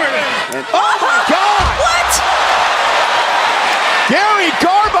ring. And, oh my God! What? Gary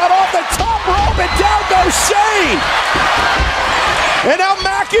Garbutt off the top rope, and down goes Shane. And now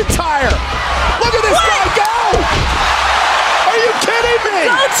McIntyre. Look at this guy go! Are you kidding me?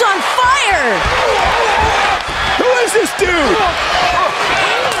 GOAT's on fire! Who is this dude?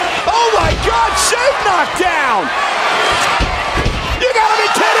 Oh my God, Shane knocked down! You gotta be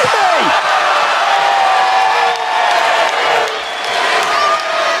kidding me!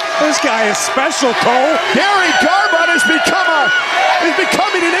 This guy is special, Cole. Gary Garbutt is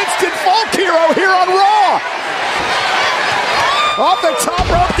becoming an instant folk hero here on Raw. Off the top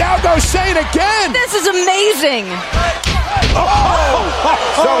rope, down goes Shane again. This is amazing.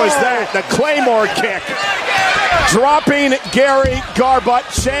 So is that the Claymore kick. Dropping Gary Garbutt,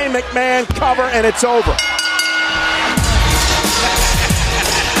 Shane McMahon cover, and it's over.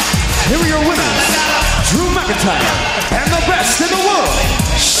 Here are your winners, Drew McIntyre, and the best in the world,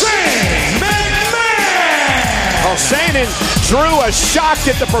 Shane McMahon. Well, Shane and Drew are shocked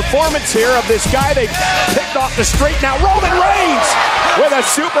at the performance here of this guy they picked off the street. Now Roman Reigns with a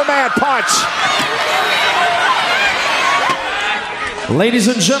Superman punch. Ladies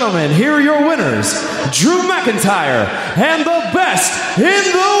and gentlemen, here are your winners, Drew McIntyre and the best in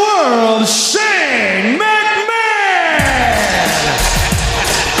the world, Shane McMahon!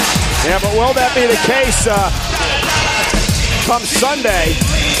 Yeah, but will that be the case come Sunday?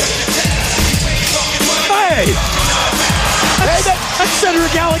 Hey, that's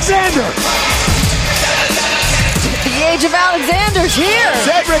Cedric Alexander. The age of Alexander's here.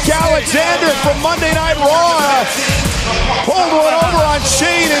 Cedric Alexander from Monday Night Raw pulled one over on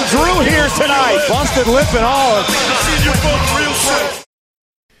Shane and Drew here tonight. Busted lip and all.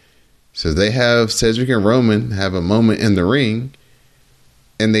 So they have Cedric and Roman have a moment in the ring,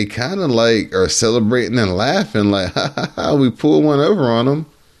 and they kind of like are celebrating and laughing like, ha ha ha, we pulled one over on them,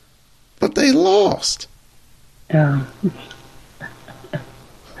 but they lost. Oh.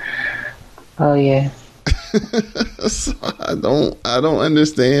 Oh yeah. So I don't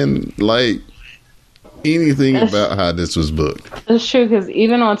understand like anything about how this was booked. It's true, because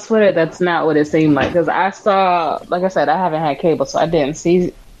even on Twitter, that's not what it seemed like. Because I saw, like I said, I haven't had cable, so I didn't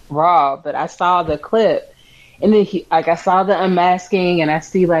see Raw, but I saw the clip, and then I saw the unmasking, and I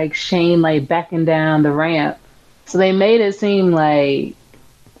see like Shane like backing down the ramp. So they made it seem like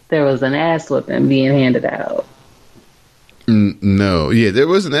there was an ass whipping being handed out. No, yeah, there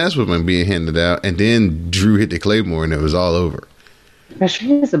was an ass whipping being handed out, and then Drew hit the Claymore, and it was all over. But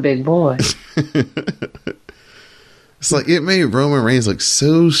Shane's a big boy. It's like it made Roman Reigns look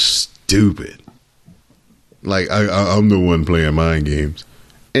so stupid. Like I'm the one playing mind games,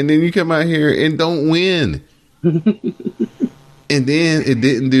 and then you come out here and don't win. And then it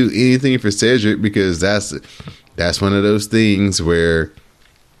didn't do anything for Cedric, because that's one of those things where,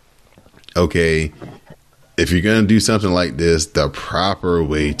 okay, if you're going to do something like this, the proper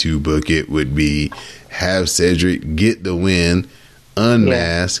way to book it would be have Cedric get the win,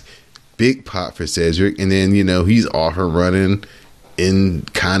 unmask, big pop for Cedric, and then, he's off and running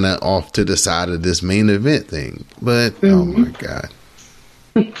and kind of off to the side of this main event thing. But, oh my God.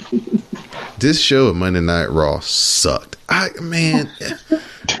 This show of Monday Night Raw sucked.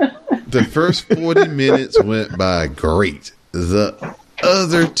 The first 40 minutes went by great. The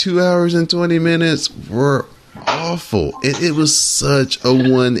other 2 hours and 20 minutes were awful. It was such a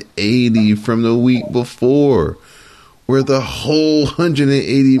 180 from the week before, where the whole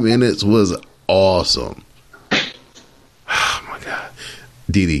 180 minutes was awesome. Oh my God.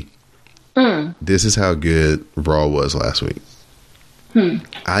 Dee Dee, this is how good Raw was last week.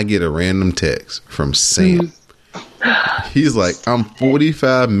 I get a random text from Sam. He's like, I'm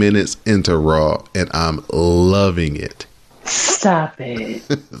 45 minutes into Raw and I'm loving it. Stop it.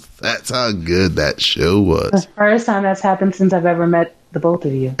 That's how good that show was. The first time that's happened since I've ever met the both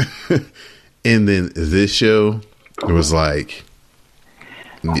of you. And then this show was like,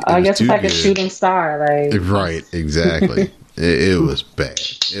 I guess it's like good. A shooting star. Right, exactly. it was bad.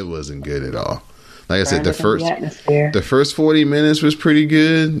 It wasn't good at all. Like I said, the first 40 minutes was pretty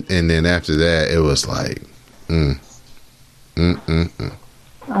good, and then after that, it was like,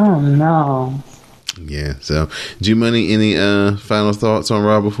 Oh no. Yeah. So, G-Money, any final thoughts on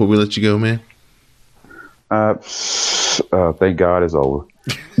Raw before we let you go, man? Thank God it's over.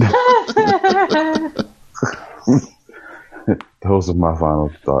 Those are my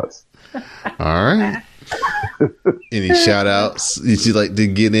final thoughts. All right. Any shout outs that you'd like to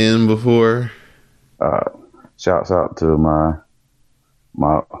get in before? Shouts out to my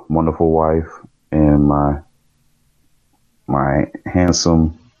wonderful wife and my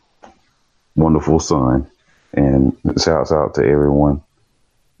handsome, wonderful son, and shouts out to everyone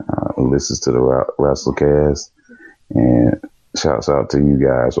who listens to the WrassleCast, and shouts out to you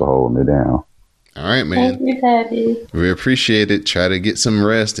guys for holding it down. All right, man. Thank you, Daddy. We appreciate it. Try to get some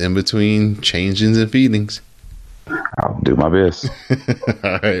rest in between changings and feedings. I'll do my best.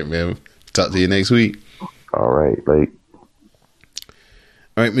 All right, man. Talk to you next week. All right, late.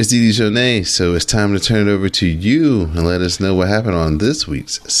 All right, Miss Dee Dee Jonay. So it's time to turn it over to you and let us know what happened on this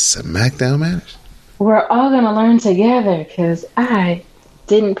week's SmackDown Matters. We're all going to learn together because I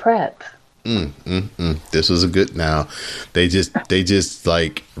didn't prep. This was a good. Now they just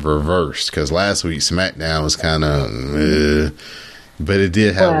like reversed, because last week SmackDown was kind of, but it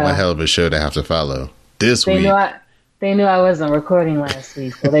did have one hell of a show to have to follow. This week they knew I wasn't recording last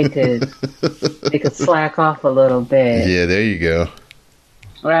week, so they could slack off a little bit. Yeah, there you go.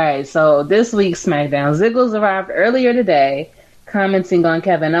 All right, so this week's SmackDown, Ziggles arrived earlier today, commenting on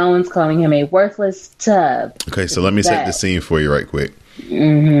Kevin Owens, calling him a worthless tub. Okay, so let me set the scene for you right quick.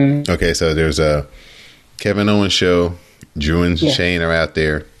 Okay, so there's a Kevin Owens show. Drew and Shane are out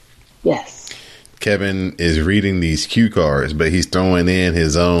there. Yes. Kevin is reading these cue cards, but he's throwing in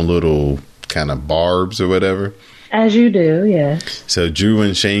his own little kind of barbs or whatever. As you do, yeah. So Drew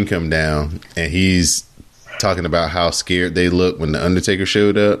and Shane come down, and he's talking about how scared they look when the Undertaker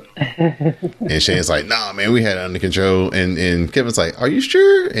showed up. And Shane's like, nah, man, we had it under control. And Kevin's like, are you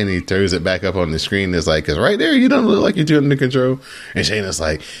sure? And he throws it back up on the screen. It's like, because right there, you don't look like you're under control. And Shane is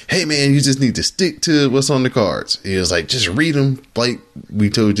like, hey, man, you just need to stick to what's on the cards. He was like, just read them like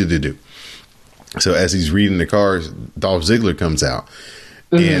we told you to do. So as he's reading the cards, Dolph Ziggler comes out.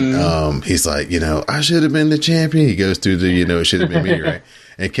 And he's like, I should have been the champion. He goes through the, it should have been me, right?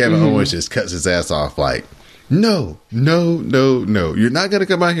 And Kevin Owens just cuts his ass off like, no. You're not going to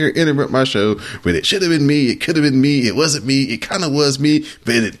come out here and interrupt my show, but it should have been me. It could have been me. It wasn't me. It kind of was me,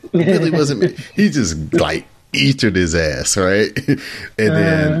 but it really wasn't me. He just like eatered his ass, right? And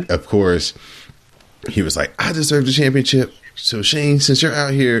then, of course, he was like, I deserve the championship. So Shane, since you're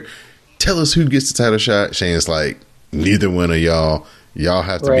out here, tell us who gets the title shot. Shane's like, neither one of y'all. Y'all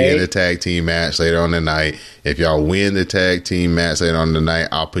have to be in a tag team match later on the night. If y'all win the tag team match later on the night,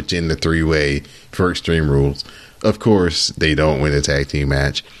 I'll put you in the 3-way for Extreme Rules. Of course, they don't win the tag team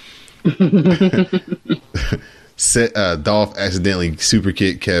match. Dolph accidentally super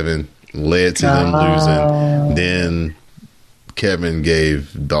kicked Kevin, led to them losing. Then Kevin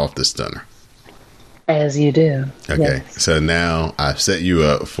gave Dolph the stunner. As you do. Okay, so now I've set you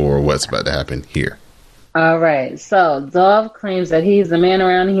up for what's about to happen here. All right, so Dolph claims that he's the man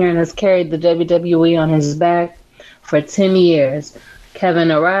around here and has carried the WWE on his back for 10 years. Kevin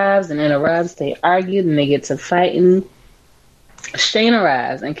arrives, and in arrives, they argue, and they get to fighting. Shane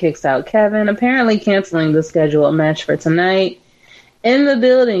arrives and kicks out Kevin, apparently canceling the scheduled match for tonight. In the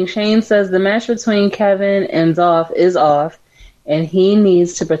building, Shane says the match between Kevin and Dolph is off, and he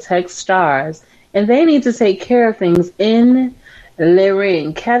needs to protect stars, and they need to take care of things in the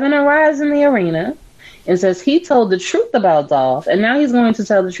ring. Kevin arrives in the arena and says he told the truth about Dolph, and now he's going to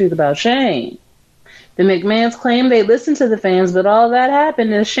tell the truth about Shane. The McMahons claim they listened to the fans, but all that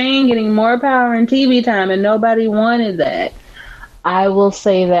happened is Shane getting more power and TV time, and nobody wanted that. I will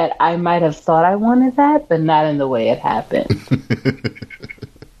say that I might have thought I wanted that, but not in the way it happened.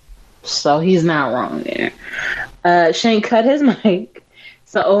 So he's not wrong there. Shane cut his mic,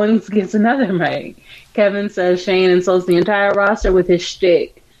 so Owens gets another mic. Kevin says Shane insults the entire roster with his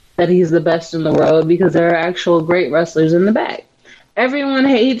shtick, that he's the best in the world because there are actual great wrestlers in the back. Everyone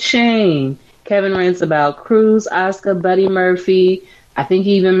hates Shane. Kevin rants about Cruz, Asuka, Buddy Murphy. I think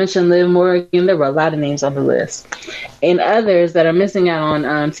he even mentioned Liv Morgan. There were a lot of names on the list. And others that are missing out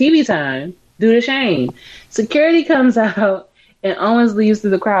on TV time due to Shane. Security comes out and Owens leaves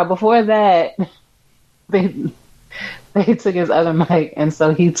through the crowd. Before that, they took his other mic, and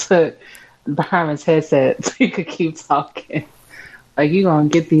so he took Byron's headset so he could keep talking. Like, you gonna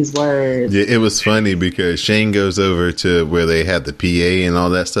get these words. Yeah, it was funny because Shane goes over to where they have the PA and all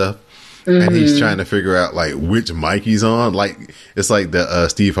that stuff. And he's trying to figure out, like, which mic he's on. Like, it's like the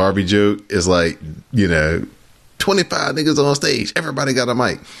Steve Harvey joke. It's like, 25 niggas on stage. Everybody got a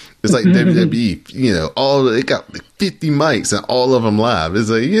mic. It's like WWE, they got 50 mics and all of them live. It's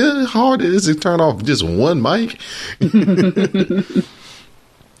like, how hard it is to turn off just one mic.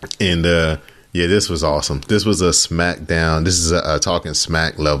 And, this was awesome. This was a SmackDown. This is a Talking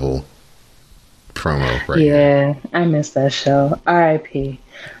Smack level promo right here. Yeah, I missed that show. R.I.P.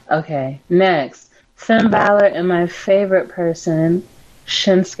 Okay, next. Finn Balor and my favorite person,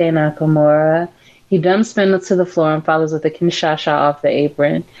 Shinsuke Nakamura. He dumps Finn to the floor and follows with a Kinshasa off the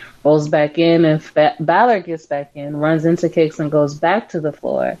apron. Rolls back in, and Balor gets back in, runs into kicks, and goes back to the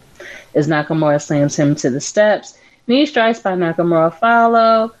floor. As Nakamura slams him to the steps. Knee strikes by Nakamura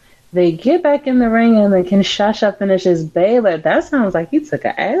follow. They get back in the ring, and the Kinshasa finishes Balor. That sounds like he took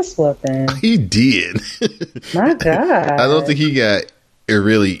an ass whooping. He did. My God. I don't think he got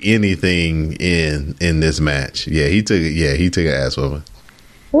really anything in this match. Yeah, he took an ass whooping.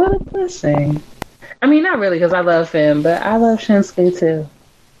 What a blessing. I mean, not really, because I love Finn, but I love Shinsuke too.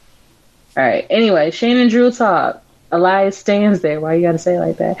 All right. Anyway, Shane and Drew talk. Elias stands there. Why you got to say it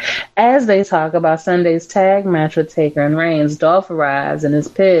like that? As they talk about Sunday's tag match with Taker and Reigns, Dolph arrives and is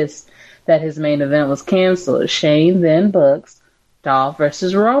pissed that his main event was canceled. Shane then books Dolph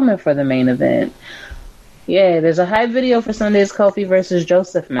versus Roman for the main event. Yeah, there's a hype video for Sunday's Kofi versus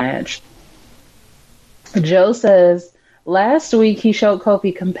Joseph match. Joe says last week he showed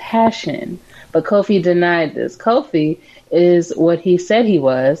Kofi compassion, but Kofi denied this. Kofi is what he said he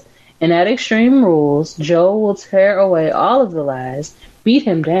was, and at Extreme Rules, Joe will tear away all of the lies, beat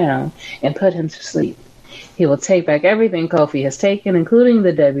him down, and put him to sleep. He will take back everything Kofi has taken, including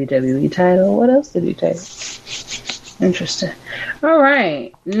the WWE title. What else did he take? Interesting. All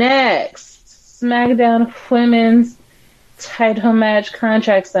right, next. SmackDown Women's title match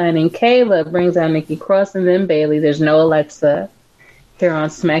contract signing. Kayla brings out Nikki Cross and then Bayley. There's no Alexa here on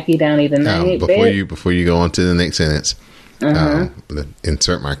Smacky Downy tonight. Before you go on to the next sentence,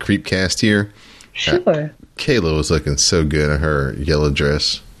 insert my creep cast here. Sure. Kayla was looking so good in her yellow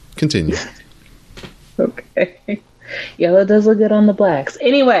dress. Continue. Okay. Yellow does look good on the blacks.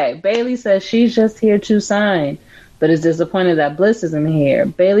 Anyway, Bayley says she's just here to sign, but is disappointed that Bliss isn't here.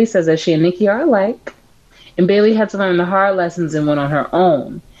 Bayley says that she and Nikki are alike, and Bayley had to learn the hard lessons and went on her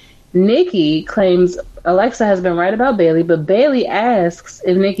own. Nikki claims Alexa has been right about Bayley, but Bayley asks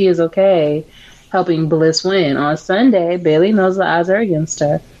if Nikki is okay helping Bliss win. On Sunday, Bayley knows the odds are against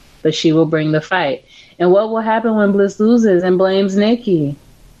her, but she will bring the fight. And what will happen when Bliss loses and blames Nikki?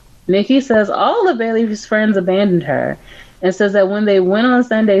 Nikki says all of Bayley's friends abandoned her and says that when they win on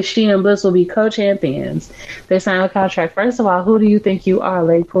Sunday, she and Bliss will be co-champions. They sign a contract. First of all, who do you think you are,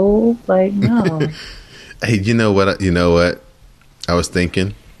 Lake Pool? Like, no. Hey, you know what I was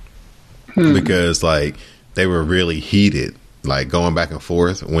thinking? Because, like, they were really heated, like, going back and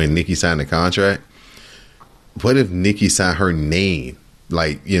forth when Nikki signed the contract. What if Nikki signed her name?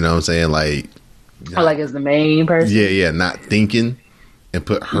 Like, you know what I'm saying? Like as the main person? Yeah, not thinking, and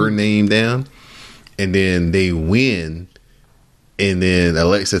put her name down. And then they win, and then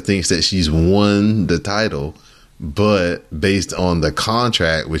Alexa thinks that she's won the title, but based on the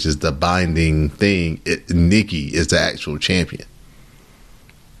contract, which is the binding thing, Nikki is the actual champion.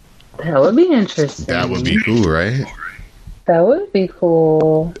 That would be interesting. That would be cool, right? That would be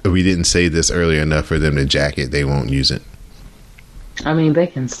cool. We didn't say this earlier enough for them to jack it. They won't use it. I mean, they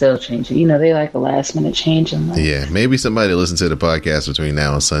can still change it. You know, they like a last minute change in life. Yeah, maybe somebody listen to the podcast between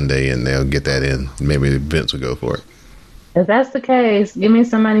now and Sunday and they'll get that in. Maybe Vince will go for it. If that's the case, give me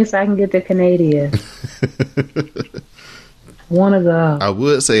some money so I can get to Canada. Wanna go. I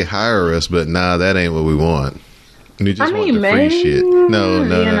would say hire us, but nah, that ain't what we want. We just want the free shit. No.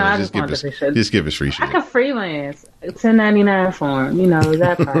 Just give us free shit. I can freelance. $10.99 for him. You know,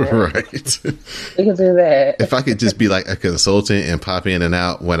 that part. Right. We can do that. If I could just be like a consultant and pop in and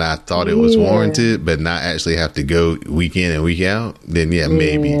out when I thought it was warranted, but not actually have to go week in and week out, then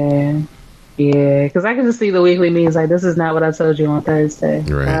maybe. Yeah, because I can just see the weekly meetings like, this is not what I told you on Thursday.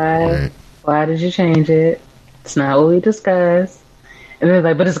 Right. Why did you change it? It's not what we discussed. And they're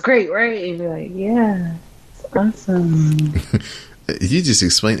like, but it's great, right? And you're like, yeah. Awesome. You just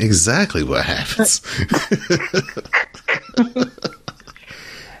explained exactly what happens.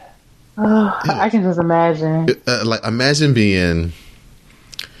 I can just imagine. Imagine being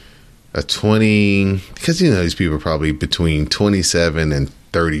a 20, because you know these people are probably between 27 and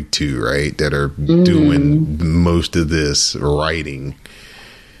 32, right? That are doing most of this writing,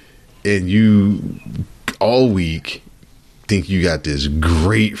 and you all week think you got this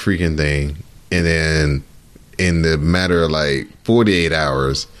great freaking thing, and then in the matter of like 48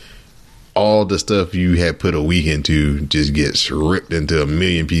 hours, all the stuff you had put a week into just gets ripped into a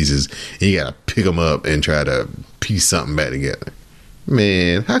million pieces, and you gotta pick them up and try to piece something back together.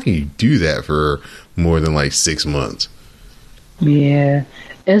 Man, how can you do that for more than like 6 months? Yeah,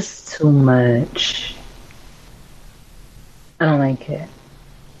 it's too much. I don't like it.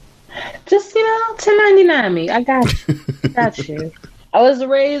 Just, $10.99 me. I got you. Got you. I was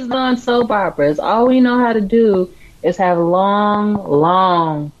raised on soap operas. All we know how to do is have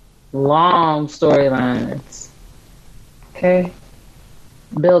long storylines. Okay?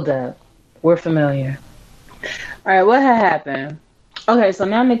 Build up. We're familiar. All right, what had happened? Okay, so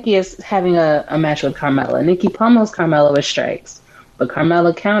now Nikki is having a match with Carmella. Nikki pummels Carmella with strikes, but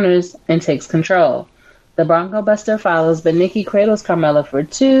Carmella counters and takes control. The Bronco Buster follows, but Nikki cradles Carmella for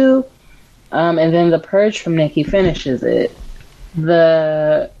 2, and then the Purge from Nikki finishes it.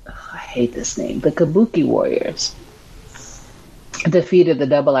 I hate this name, the Kabuki Warriors defeated the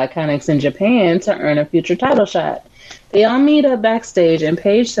Double Iconics in Japan to earn a future title shot. They all meet up backstage, and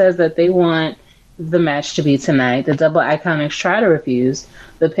Paige says that they want the match to be tonight. The Double Iconics try to refuse,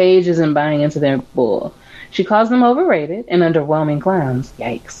 but Paige isn't buying into their bull. She calls them overrated and underwhelming clowns.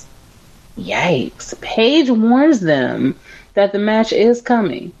 Yikes. Paige warns them that the match is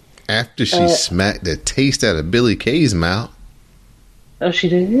coming. After she smacked the taste out of Billy Kay's mouth. Oh, she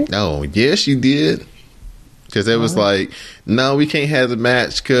did? Oh, yeah, she did. Because it was like, no, we can't have the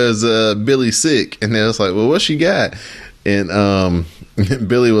match because Billy's sick. And then it's like, well, what she got? And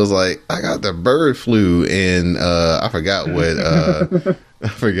Billy was like, I got the bird flu. And I forgot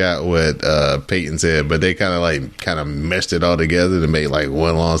what Peyton said, but they kind of meshed it all together to make like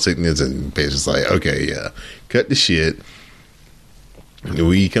one long sickness. And Peyton's was like, okay, yeah, cut the shit.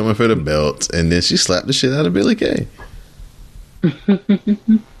 We coming for the belt. And then she slapped the shit out of Billy Kay.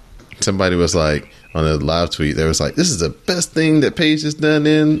 Somebody was like, on a live tweet. They was like, "This is the best thing that Paige has done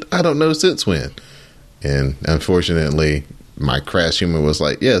in I don't know since when." And unfortunately, my crass humor was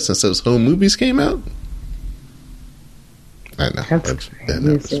like, "Yeah, since those home movies came out." I know.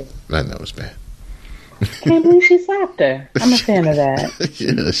 That was bad. Can't believe she slapped her. I'm a fan of that.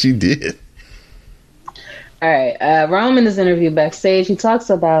 Yeah, she did. All right. Roman is interviewed backstage. He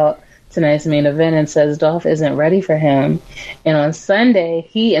talks about tonight's main event and says Dolph isn't ready for him. And on Sunday,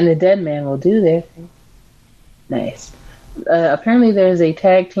 he and the Dead Man will do their thing. Nice. Apparently, there's a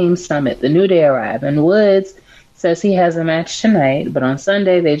tag team summit. The New Day arrive, and Woods says he has a match tonight, but on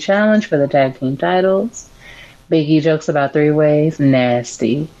Sunday, they challenge for the tag team titles. Big E jokes about 3-ways.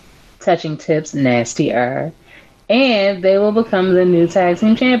 Nasty. Touching tips, nastier. And they will become the new tag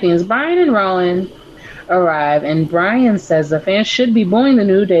team champions. Bryan and Rowan arrive, and Bryan says the fans should be booing the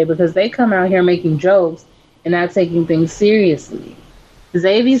New Day because they come out here making jokes and not taking things seriously.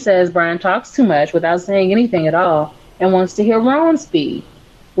 Xavier says Bryan talks too much without saying anything at all and wants to hear Rowan speak.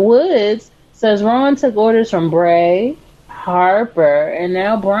 Woods says Rowan took orders from Bray, Harper, and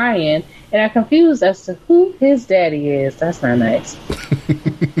now Bryan, and are confused as to who his daddy is. That's not nice.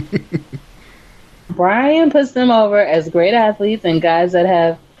 Bryan puts them over as great athletes and guys that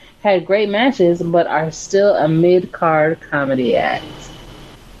have had great matches but are still a mid-card comedy act.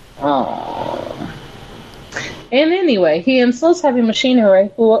 Oh. And anyway, he insults Heavy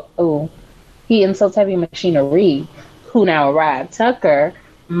Machinery, who now arrived. Tucker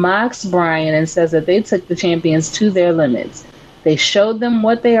mocks Bryan and says that they took the champions to their limits. They showed them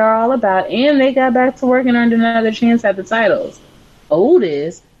what they are all about, and they got back to work and earned another chance at the titles.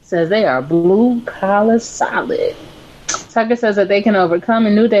 Otis says they are blue-collar solid. Tucker says that they can overcome,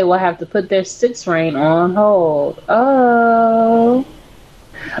 and New Day will have to put their 6 reign on hold. Oh.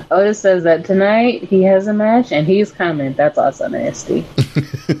 Otis says that tonight he has a match, and he's coming. That's also nasty.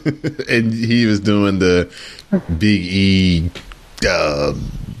 And he was doing the Big E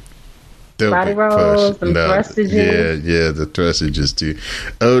body rolls and thrustages. Yeah, the thrustages too.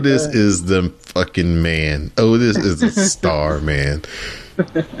 Otis is the fucking man. Otis is a star, man.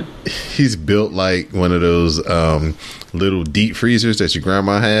 He's built like one of those little deep freezers that your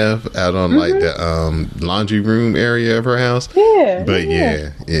grandma have out on like the laundry room area of her house. Yeah, but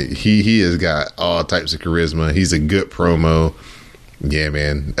he has got all types of charisma. He's a good promo. Yeah,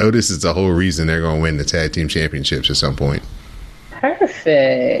 man. Otis is the whole reason they're going to win the tag team championships at some point.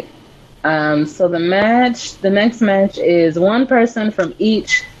 Perfect. So the next match is one person from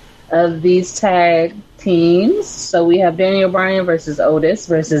each of these tag teams. So we have Daniel Bryan versus Otis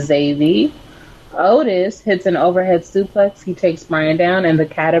versus Xavier. Otis hits an overhead suplex. He takes Bryan down, and the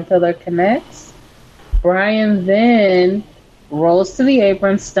Caterpillar connects. Bryan then rolls to the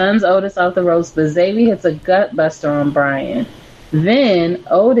apron, stuns Otis off the ropes, but Xavier hits a gut buster on Bryan. Then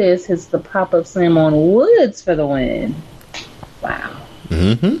Otis hits the pop-up slam on Woods for the win. Wow.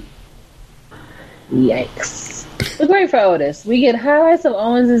 Mm-hmm. Yikes. But great for Otis. We get highlights of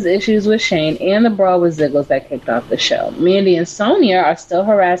Owens' issues with Shane and the brawl with Ziggles that kicked off the show. Mandy and Sonya are still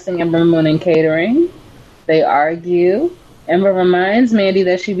harassing Ember Moon in catering. They argue. Ember reminds Mandy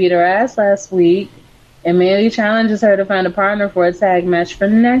that she beat her ass last week, and Mandy challenges her to find a partner for a tag match for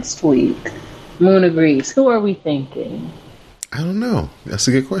next week. Moon agrees. Who are we thinking? I don't know. That's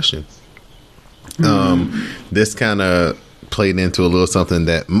a good question. This kind of played into a little something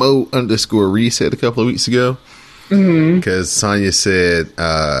that Mo_Reese said a couple of weeks ago. Because Sonya said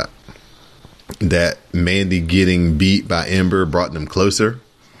that Mandy getting beat by Ember brought them closer.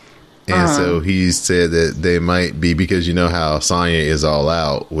 And so he said that they might be, because you know how Sonya is all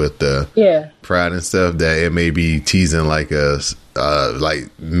out with the pride and stuff, that it may be teasing like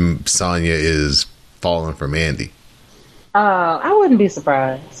Sonya is falling for Mandy. I wouldn't be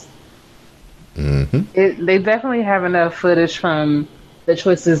surprised. They definitely have enough footage from the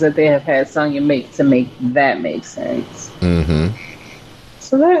choices that they have had Sonya make to make that make sense.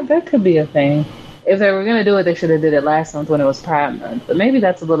 So that could be a thing. If they were going to do it, they should have did it last month when it was Pride Month. But maybe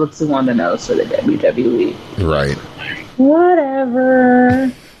that's a little too on the nose for the WWE. Right.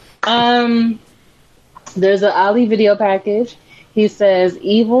 Whatever. There's an Ali video package. He says,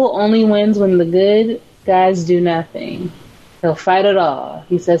 evil only wins when the good guys do nothing. He'll fight it all.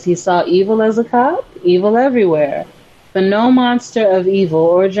 He says he saw evil as a cop, evil everywhere. But no monster of evil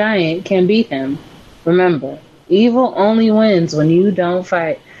or giant can beat him. Remember, evil only wins when you don't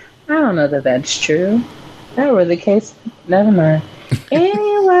fight. I don't know that that's true. If that were the case, never mind.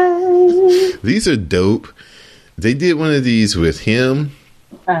 Anyway. These are dope. They did one of these with him.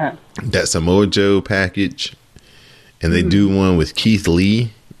 That Samoa Joe package. And they do one with Keith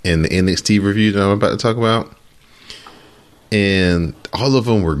Lee in the NXT review that I'm about to talk about. And all of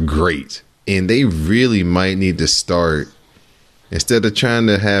them were great. And they really might need to start, instead of trying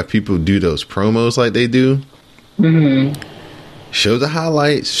to have people do those promos like they do, show the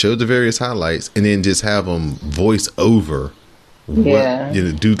highlights, show the various highlights, and then just have them voice over. Yeah.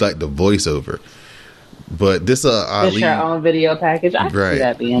 Do like the voiceover. But this just your own video package. I can see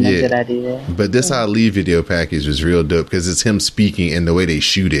that being a good idea. But this Ali video package was real dope because it's him speaking, and the way they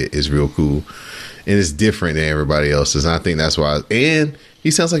shoot it is real cool. And it's different than everybody else's. And I think that's why. And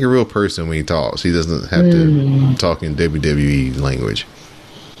he sounds like a real person when he talks. He doesn't have to talk in WWE language.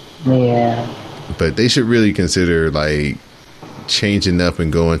 Yeah. But they should really consider like changing up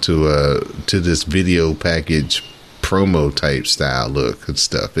and going to this video package promo type style look and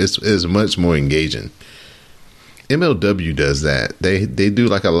stuff. It's much more engaging. MLW does that. They do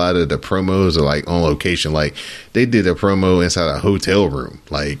like a lot of the promos are like on location. Like they did a promo inside a hotel room.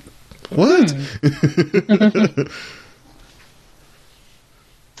 Like what?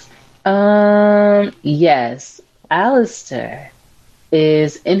 Yes. Alistair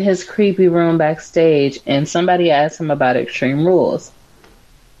is in his creepy room backstage, and somebody asked him about Extreme Rules.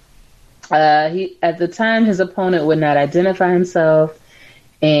 He at the time his opponent would not identify himself,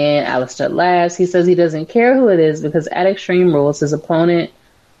 and Alistair laughs. He says he doesn't care who it is because at Extreme Rules his opponent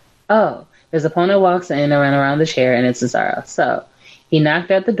walks in and runs around the chair, and it's Cesaro. So he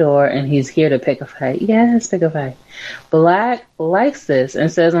knocked at the door, and he's here to pick a fight. Yes, pick a fight. Black likes this and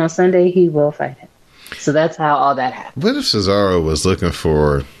says on Sunday he will fight him. So that's how all that happened. What if Cesaro was looking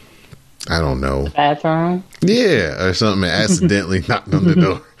for, I don't know, bathroom? Yeah, or something, and accidentally knocked on the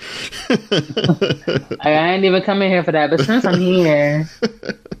door. I ain't even coming here for that, but since I'm here,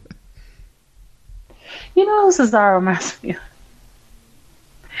 you know who Cesaro reminds me of?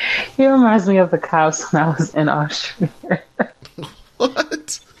 He reminds me of the cops when I was in Austria.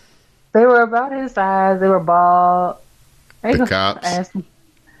 What? They were about his size. They were bald. The cops?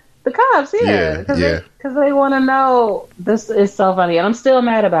 The cops, yeah. Because they want to know. This is so funny. And I'm still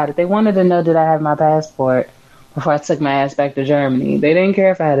mad about it. They wanted to know, did I have my passport before I took my ass back to Germany. They didn't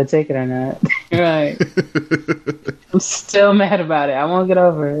care if I had a ticket or not. Right. I'm still mad about it. I won't get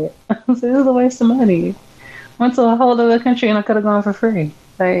over it. It was a waste of money. Went to a whole other country and I could have gone for free.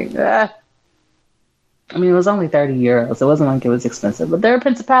 Like, I mean, it was only 30 euros. It wasn't like it was expensive, but there are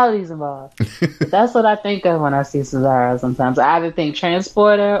principalities involved. But that's what I think of when I see Cesaro sometimes. I either think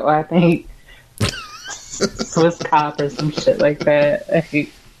transporter or I think Swiss cop or some shit like that.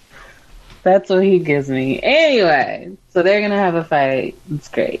 That's what he gives me. Anyway, so they're going to have a fight. It's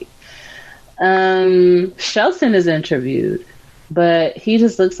great. Shelton is interviewed, but he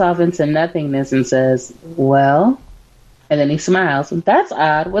just looks off into nothingness and says, well, and then he smiles. That's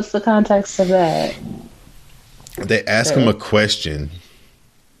odd. What's the context of that? They ask him a question,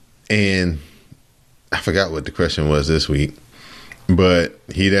 and I forgot what the question was this week, but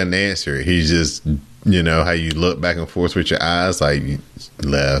he doesn't answer it. He's just, you know, how you look back and forth with your eyes, like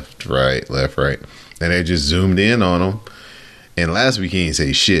left, right. And they just zoomed in on him. And last week he didn't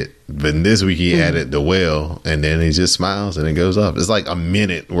say shit, but this week he added the well, and then he just smiles and it goes up. It's like a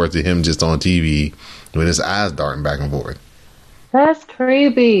minute worth of him just on TV with his eyes darting back and forth. That's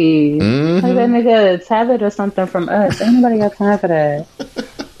creepy. Mm-hmm. Like that nigga tethered or something from us. Ain't nobody got time for that.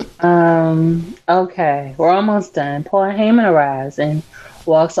 Okay, we're almost done. Paul Heyman arrives and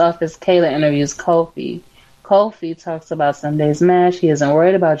walks off as Kayla interviews Kofi. Kofi talks about Sunday's match. He isn't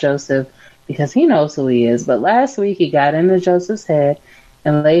worried about Joseph because he knows who he is. But last week he got into Joseph's head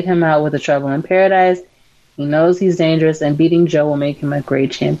and laid him out with a Trouble in Paradise. He knows he's dangerous, and beating Joe will make him a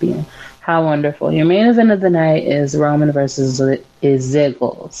great champion. How wonderful. Your main event of the night is Roman versus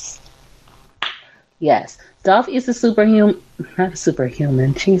Ziggles. Yes. Dolph eats a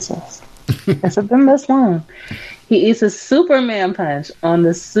superhuman, Jesus. It's been this long. He eats a Superman punch on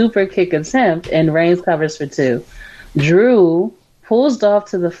the super kick attempt, and Reigns covers for 2. Drew pulls Dolph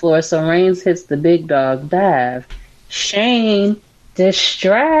to the floor, so Reigns hits the big dog dive. Shane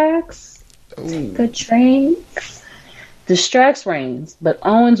distracts. Take a drink. Distracts Reigns, but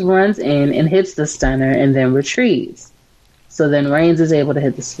Owens runs in and hits the stunner and then retreats. So then Reigns is able to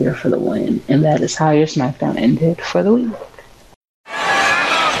hit the spear for the win, and that is how your SmackDown ended for the week.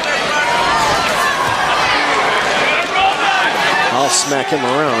 I'll smack him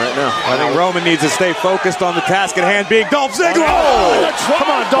around right now. I think Roman needs to stay focused on the task at hand, being Dolph Ziggler. Oh, come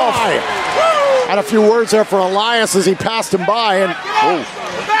on, Dolph. Had a few words there for Elias as he passed him by and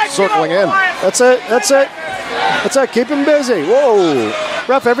circling in. That's it. Keep him busy. Whoa.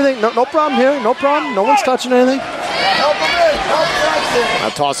 Ref, everything. No problem here. No problem. No one's touching anything. Help him in.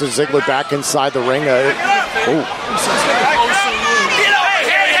 That tosses Ziggler back inside the ring.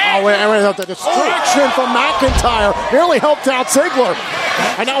 Wait, the distraction from McIntyre nearly helped out Ziggler.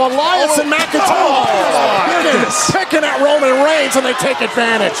 And now Elias and McIntyre. They're picking at Roman Reigns, and they take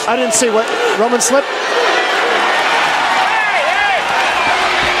advantage. I didn't see what Roman slipped.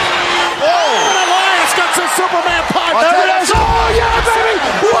 And Elias gets a Superman punch. There it is. Oh, yeah, baby.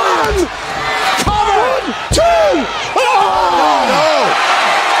 One. Cover. Two. Oh, no.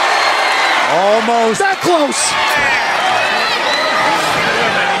 Almost. That close.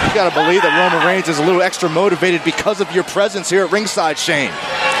 You got to believe that Roman Reigns is a little extra motivated because of your presence here at ringside, Shane.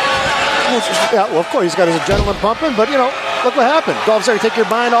 Yeah, well, of course, he's got his adrenaline pumping, but, look what happened. Dolph Ziggler, take your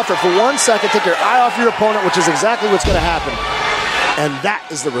mind off it for 1 second, take your eye off your opponent, which is exactly what's going to happen. And that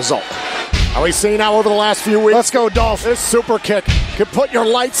is the result. Are we seeing now over the last few weeks? Let's go, Dolph. This super kick can put your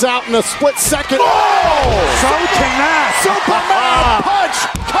lights out in a split second. Oh! So can that. Superman punch.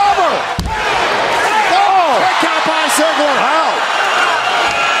 Cover. Oh! Kick out by Ziggler. Wow.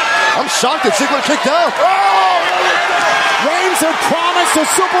 I'm shocked that Ziggler kicked out. Oh! Reigns had promised a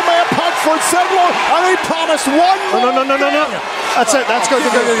Superman punch for Ziggler, and he promised one more. No. That's it. That's good. All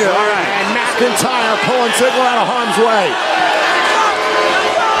right. And McIntyre pulling Ziggler out of harm's way.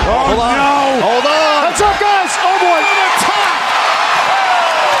 Hold on. Heads up, guys. Oh, boy. Top.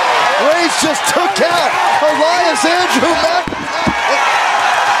 Reigns just took out Elias Andrew McIntyre.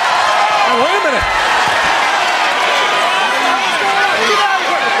 Wait a minute.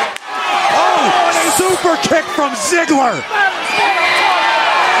 Super kick from Ziggler.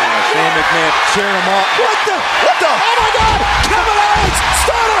 Shane McMahon cheering him up. What the? Oh, my God. Kevin Owens.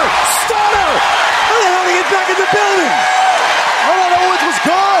 Stunner. How the hell did he get back in the building? I thought Owens was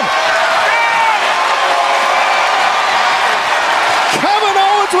gone. Kevin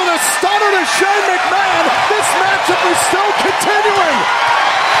Owens with a stunner to Shane McMahon. This matchup is still continuing.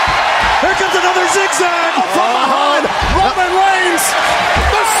 Here comes another zigzag. From behind, Roman Reigns.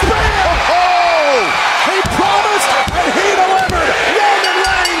 The spear. He promised and he delivered. Roman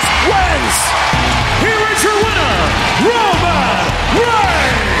Reigns wins. Here is your winner, Roman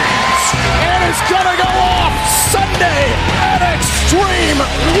Reigns. And it's going to go off Sunday at Extreme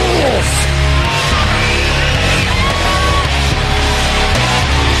Rules.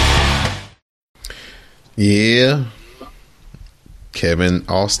 Yeah. Kevin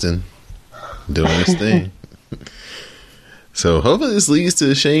Austin doing his thing. So hopefully this leads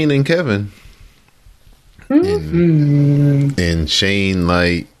to Shane and Kevin. And Shane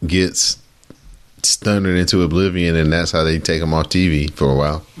gets stunned into oblivion, and that's how they take him off TV for a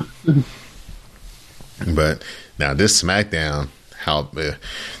while. But now this SmackDown, the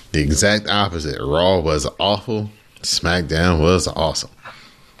exact opposite. Raw was awful. SmackDown was awesome.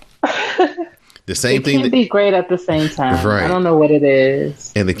 The same thing. It can't be great at the same time. Right. I don't know what it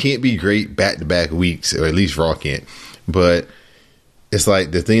is. And it can't be great back-to-back weeks, or at least Raw can't. But it's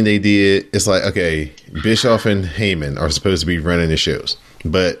like the thing they did, it's like, okay, Bischoff and Heyman are supposed to be running the shows.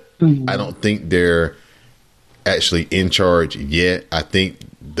 But I don't think they're actually in charge yet. I think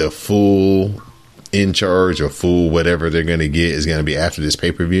the full in charge or full whatever they're going to get is going to be after this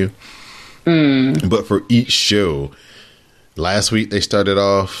pay-per-view. But for each show, last week they started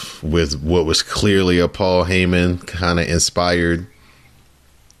off with what was clearly a Paul Heyman kind of inspired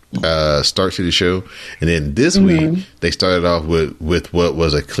start to the show, and then this week they started off with what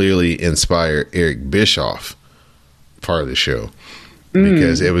was a clearly inspired Eric Bischoff part of the show,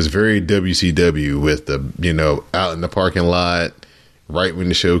 because it was very WCW with the out in the parking lot right when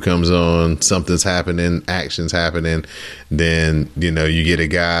the show comes on, something's happening, action's happening, then you get a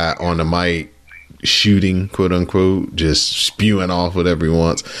guy on the mic shooting, quote unquote, just spewing off whatever he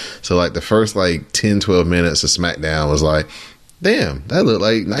wants. So like the first 10-12 minutes of SmackDown was like, damn, that looked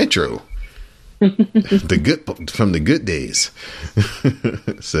like Nitro. From the good days.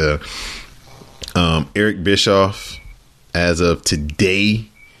 So Eric Bischoff, as of today,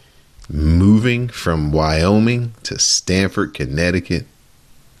 moving from Wyoming to Stamford, Connecticut.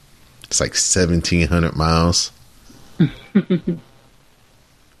 It's like 1,700 miles.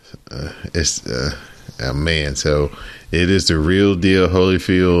 Man, so it is the real deal,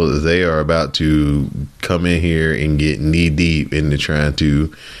 Holyfield. They are about to come in here and get knee deep into trying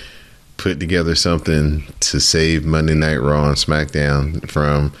to put together something to save Monday Night Raw and SmackDown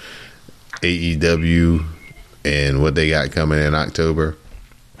from AEW and what they got coming in October.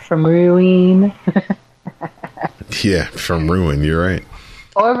 From ruin. Yeah, from ruin, you're right.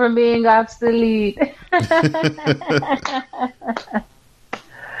 Or from being obsolete.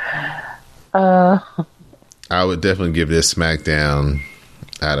 I would definitely give this SmackDown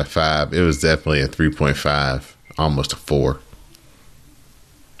out of 5. It was definitely a 3.5, almost a 4.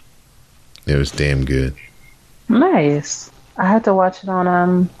 It was damn good. Nice. I had to watch it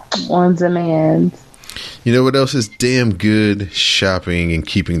on demand. You know what else is damn good? Shopping and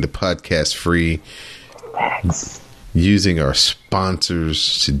keeping the podcast free. Using our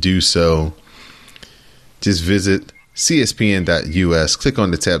sponsors to do so. Just visit cspn.us. Click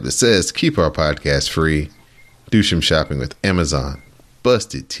on the tab that says keep our podcast free. Do some shopping with Amazon,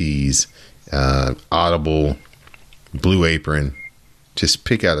 Busted Tees, Audible, Blue Apron. Just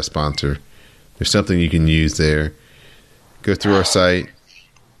pick out a sponsor. There's something you can use there. Go through our site.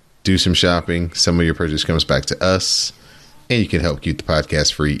 Do some shopping. Some of your purchase comes back to us. And you can help keep the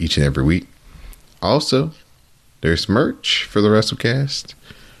podcast free each and every week. Also, there's merch for the WrassleCast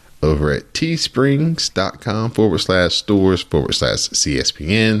over at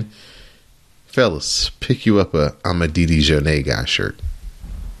teesprings.com/stores/CSPN. Fellas, pick you up a I'm a Didi Jonet guy shirt.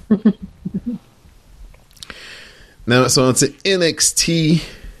 Now it's on to NXT.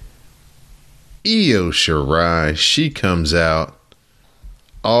 Io Shirai, she comes out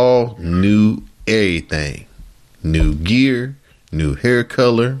all new everything. New gear, new hair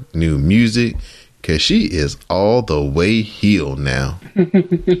color, new music, because she is all the way heel now.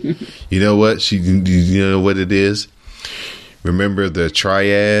 You know what? You know what it is? Remember the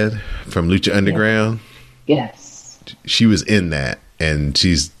triad from Lucha Underground? Yes. She was in that, and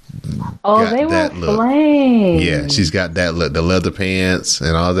she's got they that were look. flames. Yeah, she's got that look, the leather pants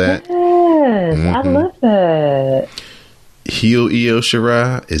and all that. Yes, I love that. Heel Io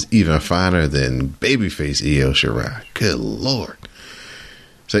Shirai is even finer than babyface Io Shirai. Good Lord.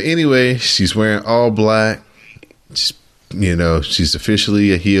 So anyway, she's wearing all black. She's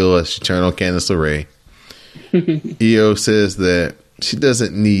officially a heel as she turned on Candice LeRae. Io says that she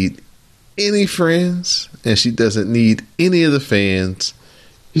doesn't need any friends and she doesn't need any of the fans.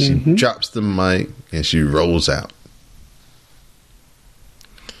 She drops the mic and she rolls out.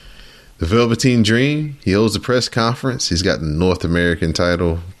 The Velveteen Dream, he holds a press conference. He's got the North American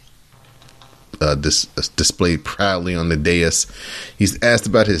title displayed proudly on the dais. He's asked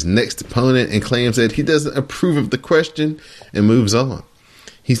about his next opponent and claims that he doesn't approve of the question and moves on.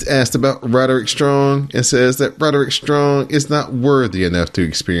 He's asked about Roderick Strong and says that Roderick Strong is not worthy enough to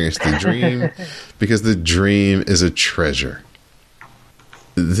experience the dream because the dream is a treasure.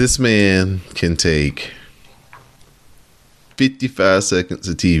 This man can take 55 seconds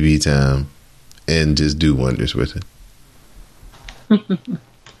of TV time and just do wonders with it.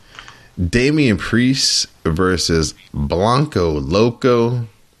 Damian Priest versus Blanco Loco.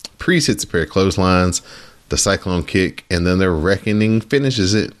 Priest hits a pair of clotheslines, the Cyclone Kick, and then the Reckoning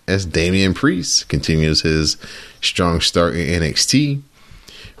finishes it as Damian Priest continues his strong start in NXT.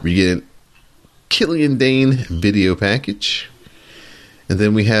 We get Killian Dane video package. And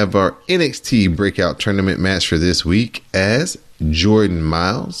then we have our NXT Breakout Tournament match for this week as Jordan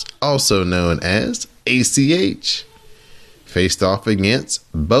Miles, also known as ACH, faced off against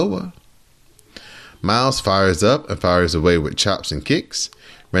Boa. Miles fires up and fires away with chops and kicks.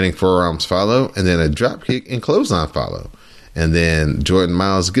 Running forearms follow, and then a drop kick and clothesline follow. And then Jordan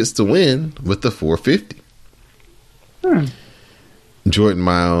Miles gets the win with the 450. Jordan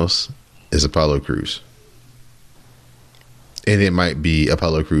Miles is Apollo Crews. And it might be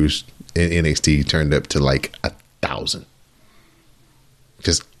Apollo Crews in NXT turned up to like 1,000.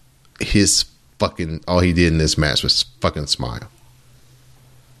 Because all he did in this match was fucking smile.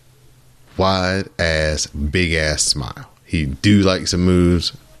 Wide ass, big ass smile. He do like some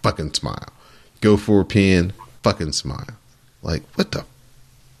moves, fucking smile. Go for a pin, fucking smile. Like, what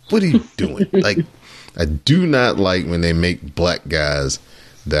are you doing? Like, I do not like when they make black guys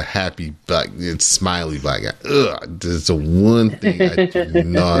the happy black, smiley black guy. Ugh, that's the one thing I do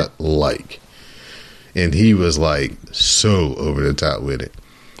not like. And he was like so over the top with it.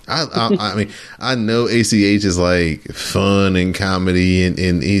 I mean, I know ACH is like fun and comedy,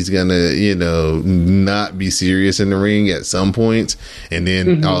 and he's gonna, not be serious in the ring at some points, and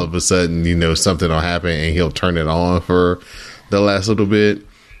then all of a sudden, something will happen and he'll turn it on for the last little bit.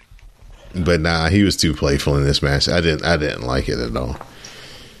 But nah, he was too playful in this match. I didn't like it at all.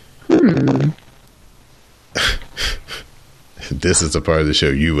 This is the part of the show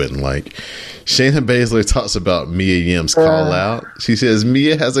you wouldn't like. Shayna Baszler talks about Mia Yim's call out. She says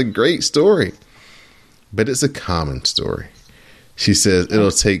Mia has a great story, but it's a common story. She says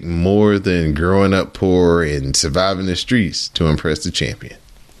it'll take more than growing up poor and surviving the streets to impress the champion.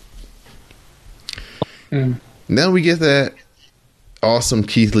 Now we get that awesome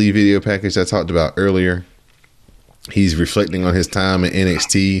Keith Lee video package I talked about earlier. He's reflecting on his time in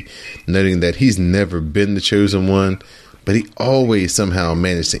NXT, noting that he's never been the chosen one, but he always somehow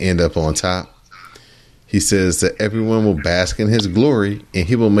managed to end up on top. He says that everyone will bask in his glory and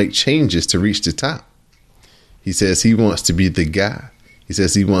he will make changes to reach the top. He says he wants to be the guy. He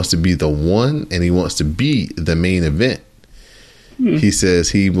says he wants to be the one and he wants to be the main event. He says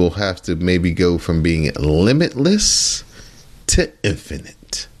he will have to maybe go from being limitless to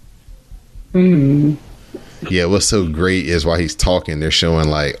infinite. Yeah, what's so great is while he's talking, they're showing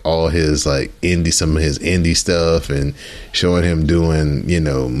like all his like some of his indie stuff and showing him doing,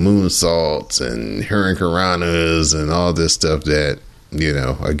 moonsaults and hurricanranas and all this stuff that,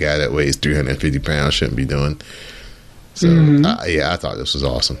 a guy that weighs 350 pounds shouldn't be doing. So, I thought this was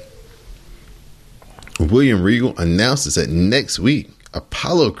awesome. William Regal announces that next week,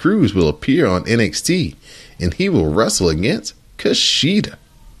 Apollo Crews will appear on NXT and he will wrestle against Kushida.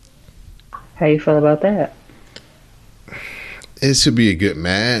 How you feel about that? It should be a good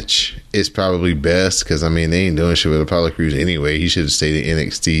match. It's probably best because, they ain't doing shit with Apollo Crews anyway. He should have stayed in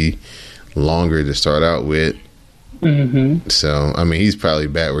NXT longer to start out with. So, he's probably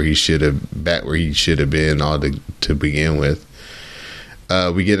back where he should have been all to begin with.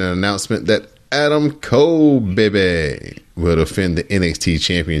 We get an announcement that Adam Cole, baby, will defend the NXT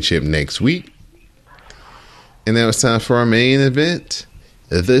Championship next week. And now it's time for our main event.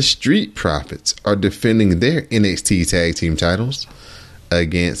 The Street Profits are defending their NXT Tag Team titles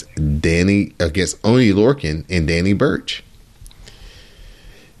against Oney Lorcan and Danny Burch.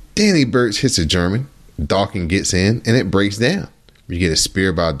 Danny Burch hits a German. Dawkins gets in and it breaks down. You get a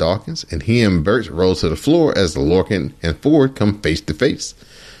spear by Dawkins and he and Burch roll to the floor as Lorcan and Ford come face to face.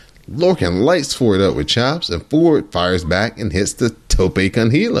 Lorcan lights Ford up with chops and Ford fires back and hits the tope con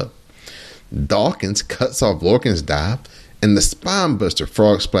hilo. Dawkins cuts off Lorcan's dive and the Spinebuster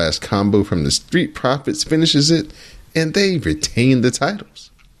Frog Splash combo from the Street Profits finishes it and they retain the titles.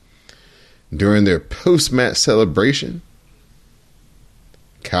 During their post-match celebration,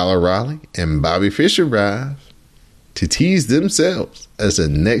 Kyle O'Reilly and Bobby Fish arrive to tease themselves as the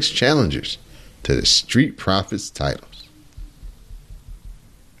next challengers to the Street Profits titles.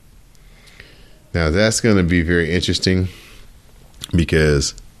 Now that's going to be very interesting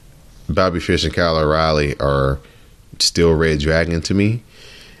because Bobby Fish and Kyle O'Reilly are still Red Dragon to me,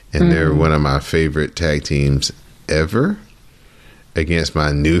 and they're one of my favorite tag teams ever against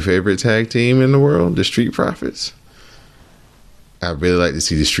my new favorite tag team in the world, the Street Profits. I'd really like to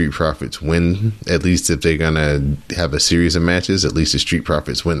see the Street Profits win, at least if they're going to have a series of matches, at least the Street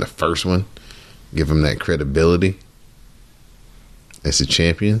Profits win the first one, give them that credibility as the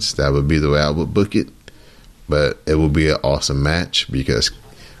champions. That would be the way I would book it, but it will be an awesome match because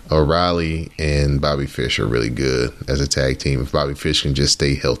O'Reilly and Bobby Fish are really good as a tag team. If Bobby Fish can just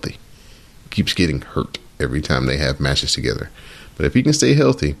stay healthy, keeps getting hurt every time they have matches together, but if he can stay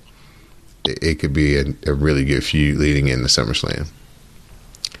healthy, it could be a really good feud leading into SummerSlam.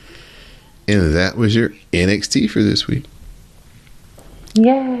 And that was your NXT for this week.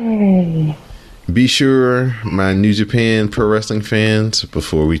 Yay! Be sure, my New Japan Pro Wrestling fans,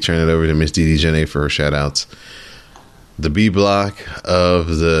 before we turn it over to Miss Didi Janae for her shout-outs, the B block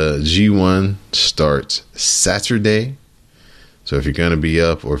of the G1 starts Saturday. So if you're going to be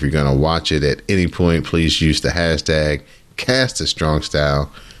up or if you're going to watch it at any point, please use the hashtag #CastAStrongStyle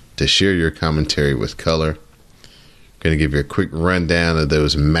to share your commentary with color. Going to give you a quick rundown of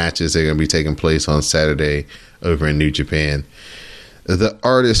those matches that are going to be taking place on Saturday over in New Japan. The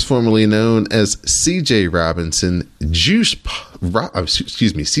artist formerly known as CJ Robinson, CJ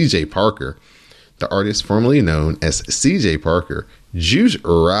Parker. The artist formerly known as CJ Parker, Juice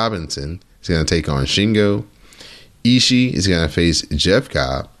Robinson, is going to take on Shingo. Ishii is going to face Jeff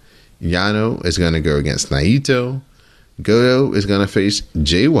Cobb. Yano is going to go against Naito. Goto is going to face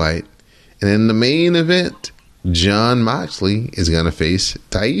Jay White. And in the main event, Jon Moxley is going to face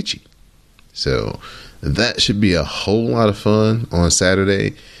Taichi. So that should be a whole lot of fun on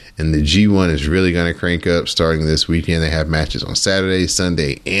Saturday. And the G1 is really going to crank up starting this weekend. They have matches on Saturday,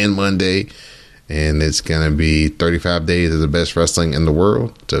 Sunday, and Monday. And it's going to be 35 days of the best wrestling in the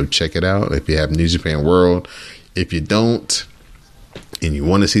world. So check it out if you have New Japan World. If you don't, and you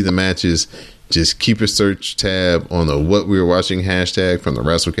want to see the matches, just keep a search tab on the What We're Watching hashtag from the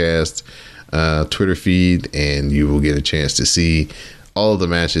WrassleCast Twitter feed, and you will get a chance to see all of the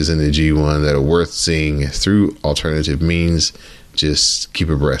matches in the G1 that are worth seeing through alternative means. Just keep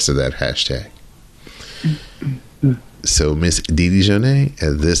abreast of that hashtag. So, Miss Didi Janae,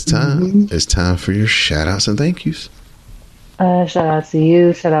 at this time, it's time for your shout-outs and thank yous. Shout out to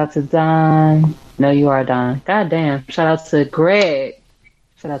you. Shout out to Don. No, you are Don. God damn. Shout out to Greg.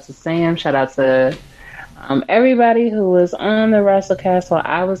 Shout out to Sam. Shout out to everybody who was on the WrassleCast while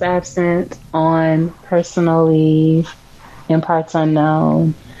I was absent on personal leave in parts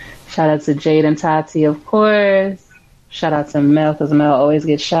unknown. Shout out to Jade and Tati, of course. Shout out to Mel, because Mel always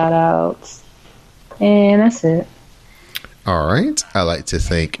gets shout outs. And that's it. All right. I'd like to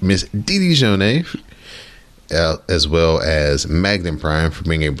thank Miss Didi Jonay, as well as Magnum Prime, for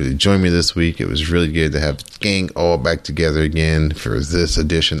being able to join me this week. It was really good to have the gang all back together again for this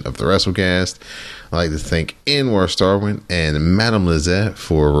edition of the WrassleCast. I'd like to thank Anwar Starwin and Madame Lizette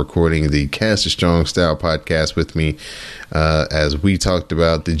for recording the Cast of Strong Style podcast with me as we talked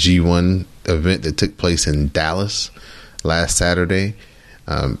about the G1 event that took place in Dallas last Saturday.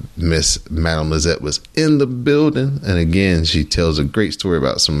 Miss Madame Lizette was in the building, and again, she tells a great story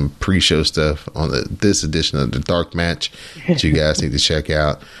about some pre-show stuff on this edition of the Dark Match that you guys need to check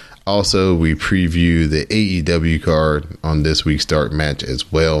out. Also, we preview the AEW card on this week's Dark Match as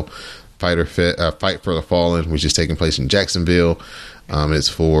well. Fight for the Fallen, which is taking place in Jacksonville. It's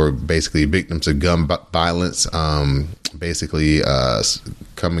for basically victims of gun violence, basically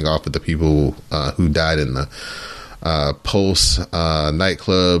coming off of the people who died in the Pulse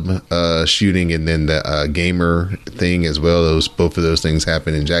nightclub shooting, and then the gamer thing as well. Both of those things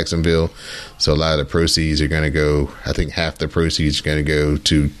happened in Jacksonville. So a lot of the proceeds are going to go, I think half the proceeds are going to go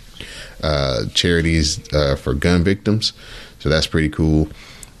to charities for gun victims. So that's pretty cool.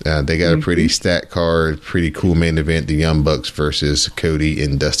 They got a pretty stacked card, pretty cool main event, the Young Bucks versus Cody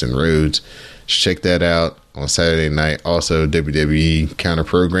and Dustin Rhodes. Check that out on Saturday night. Also, WWE counter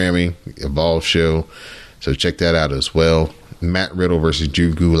programming, Evolve show. So check that out as well. Matt Riddle versus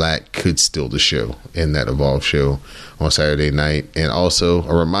Drew Gulak could steal the show in that Evolve show on Saturday night. And also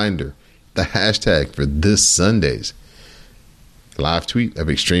a reminder, the hashtag for this Sunday's live tweet of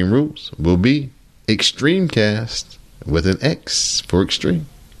Extreme Rules will be ExtremeCast with an X for Extreme.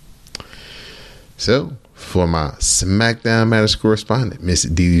 So for my SmackDown Matters correspondent, Miss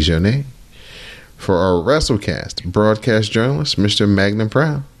Didi Jonay, for our WrassleCast broadcast journalist, Mr. Magnum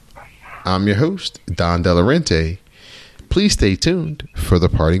Prime, I'm your host, Don Delarente. Please stay tuned for the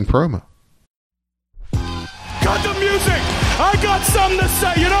parting promo. Cut the music! I got something to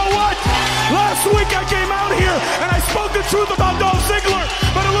say. You know what? Last week I came out here and I spoke the truth about Dolph Ziggler,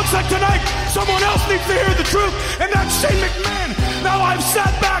 but it looks like tonight someone else needs to hear the truth, and that's Shane McMahon. Now I've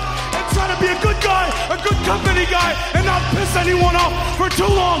sat back and tried to be a good guy, a good company guy, and not piss anyone off for too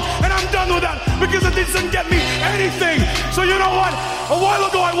long, and I'm done with that because it doesn't get me anything. So you know what? A while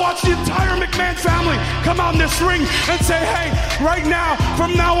ago I watched the entire McMahon family come out in this ring and say, hey, right now,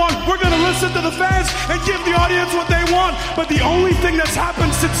 from now on, we're going to listen to the fans and give the audience what they want. But the only thing that's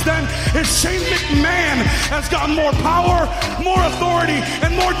happened since then is Shane McMahon has gotten more power, more authority,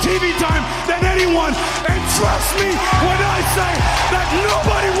 and more TV time than anyone. And trust me when I say that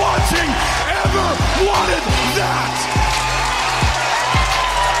nobody watching ever wanted that.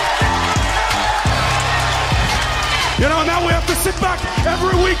 You know, now we have to sit back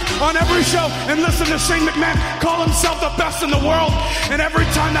every week on every show and listen to Shane McMahon call himself the best in the world. And every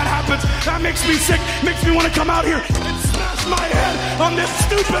time that happens, that makes me sick, makes me want to come out here and smash my head on this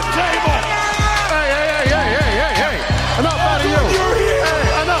stupid table. Hey. Enough out of you. You're here.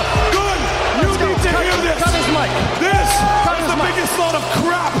 Hey, enough. Good. You need to hear this. Cut his mic. This is the biggest load of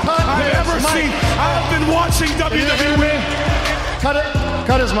crap I've ever seen. I have been watching WWE.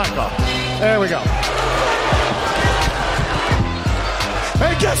 Cut his mic off. There we go.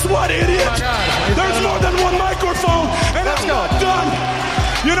 Hey, guess what, idiot? There's more than one microphone, and I'm not done.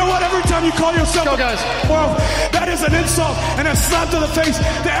 You know what? Every time you call yourself well, that is an insult and a slap to the face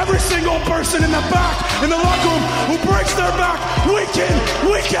to every single person in the back, in the locker room, who breaks their back week in,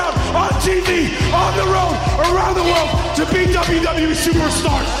 week out, on TV, on the road, around the world, to be WWE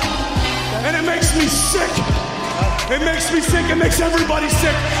superstars. And it makes me sick. It makes me sick. It makes everybody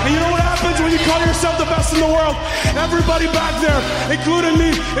sick. And you know what happens when you call yourself the best in the world? Everybody back there, including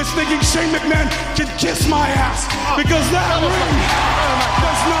me, is thinking Shane McMahon can kiss my ass. Because that ring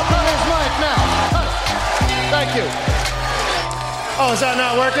does not his mic now. Thank you. Oh, is that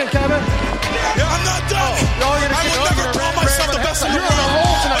not working, Kevin? Yeah, I'm not done. I would never call myself the best in the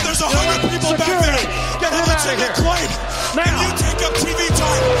world. But there's 100 people back there that have a legitimate claim. And you take up TV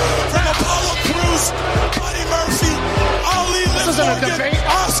time from Apollo Crews, Buddy Murphy, Ali, Liv Morgan,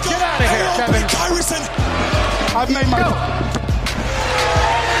 Oscar, AOP, Kyrie. I've made my point.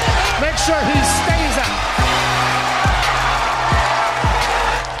 Make sure he stays out.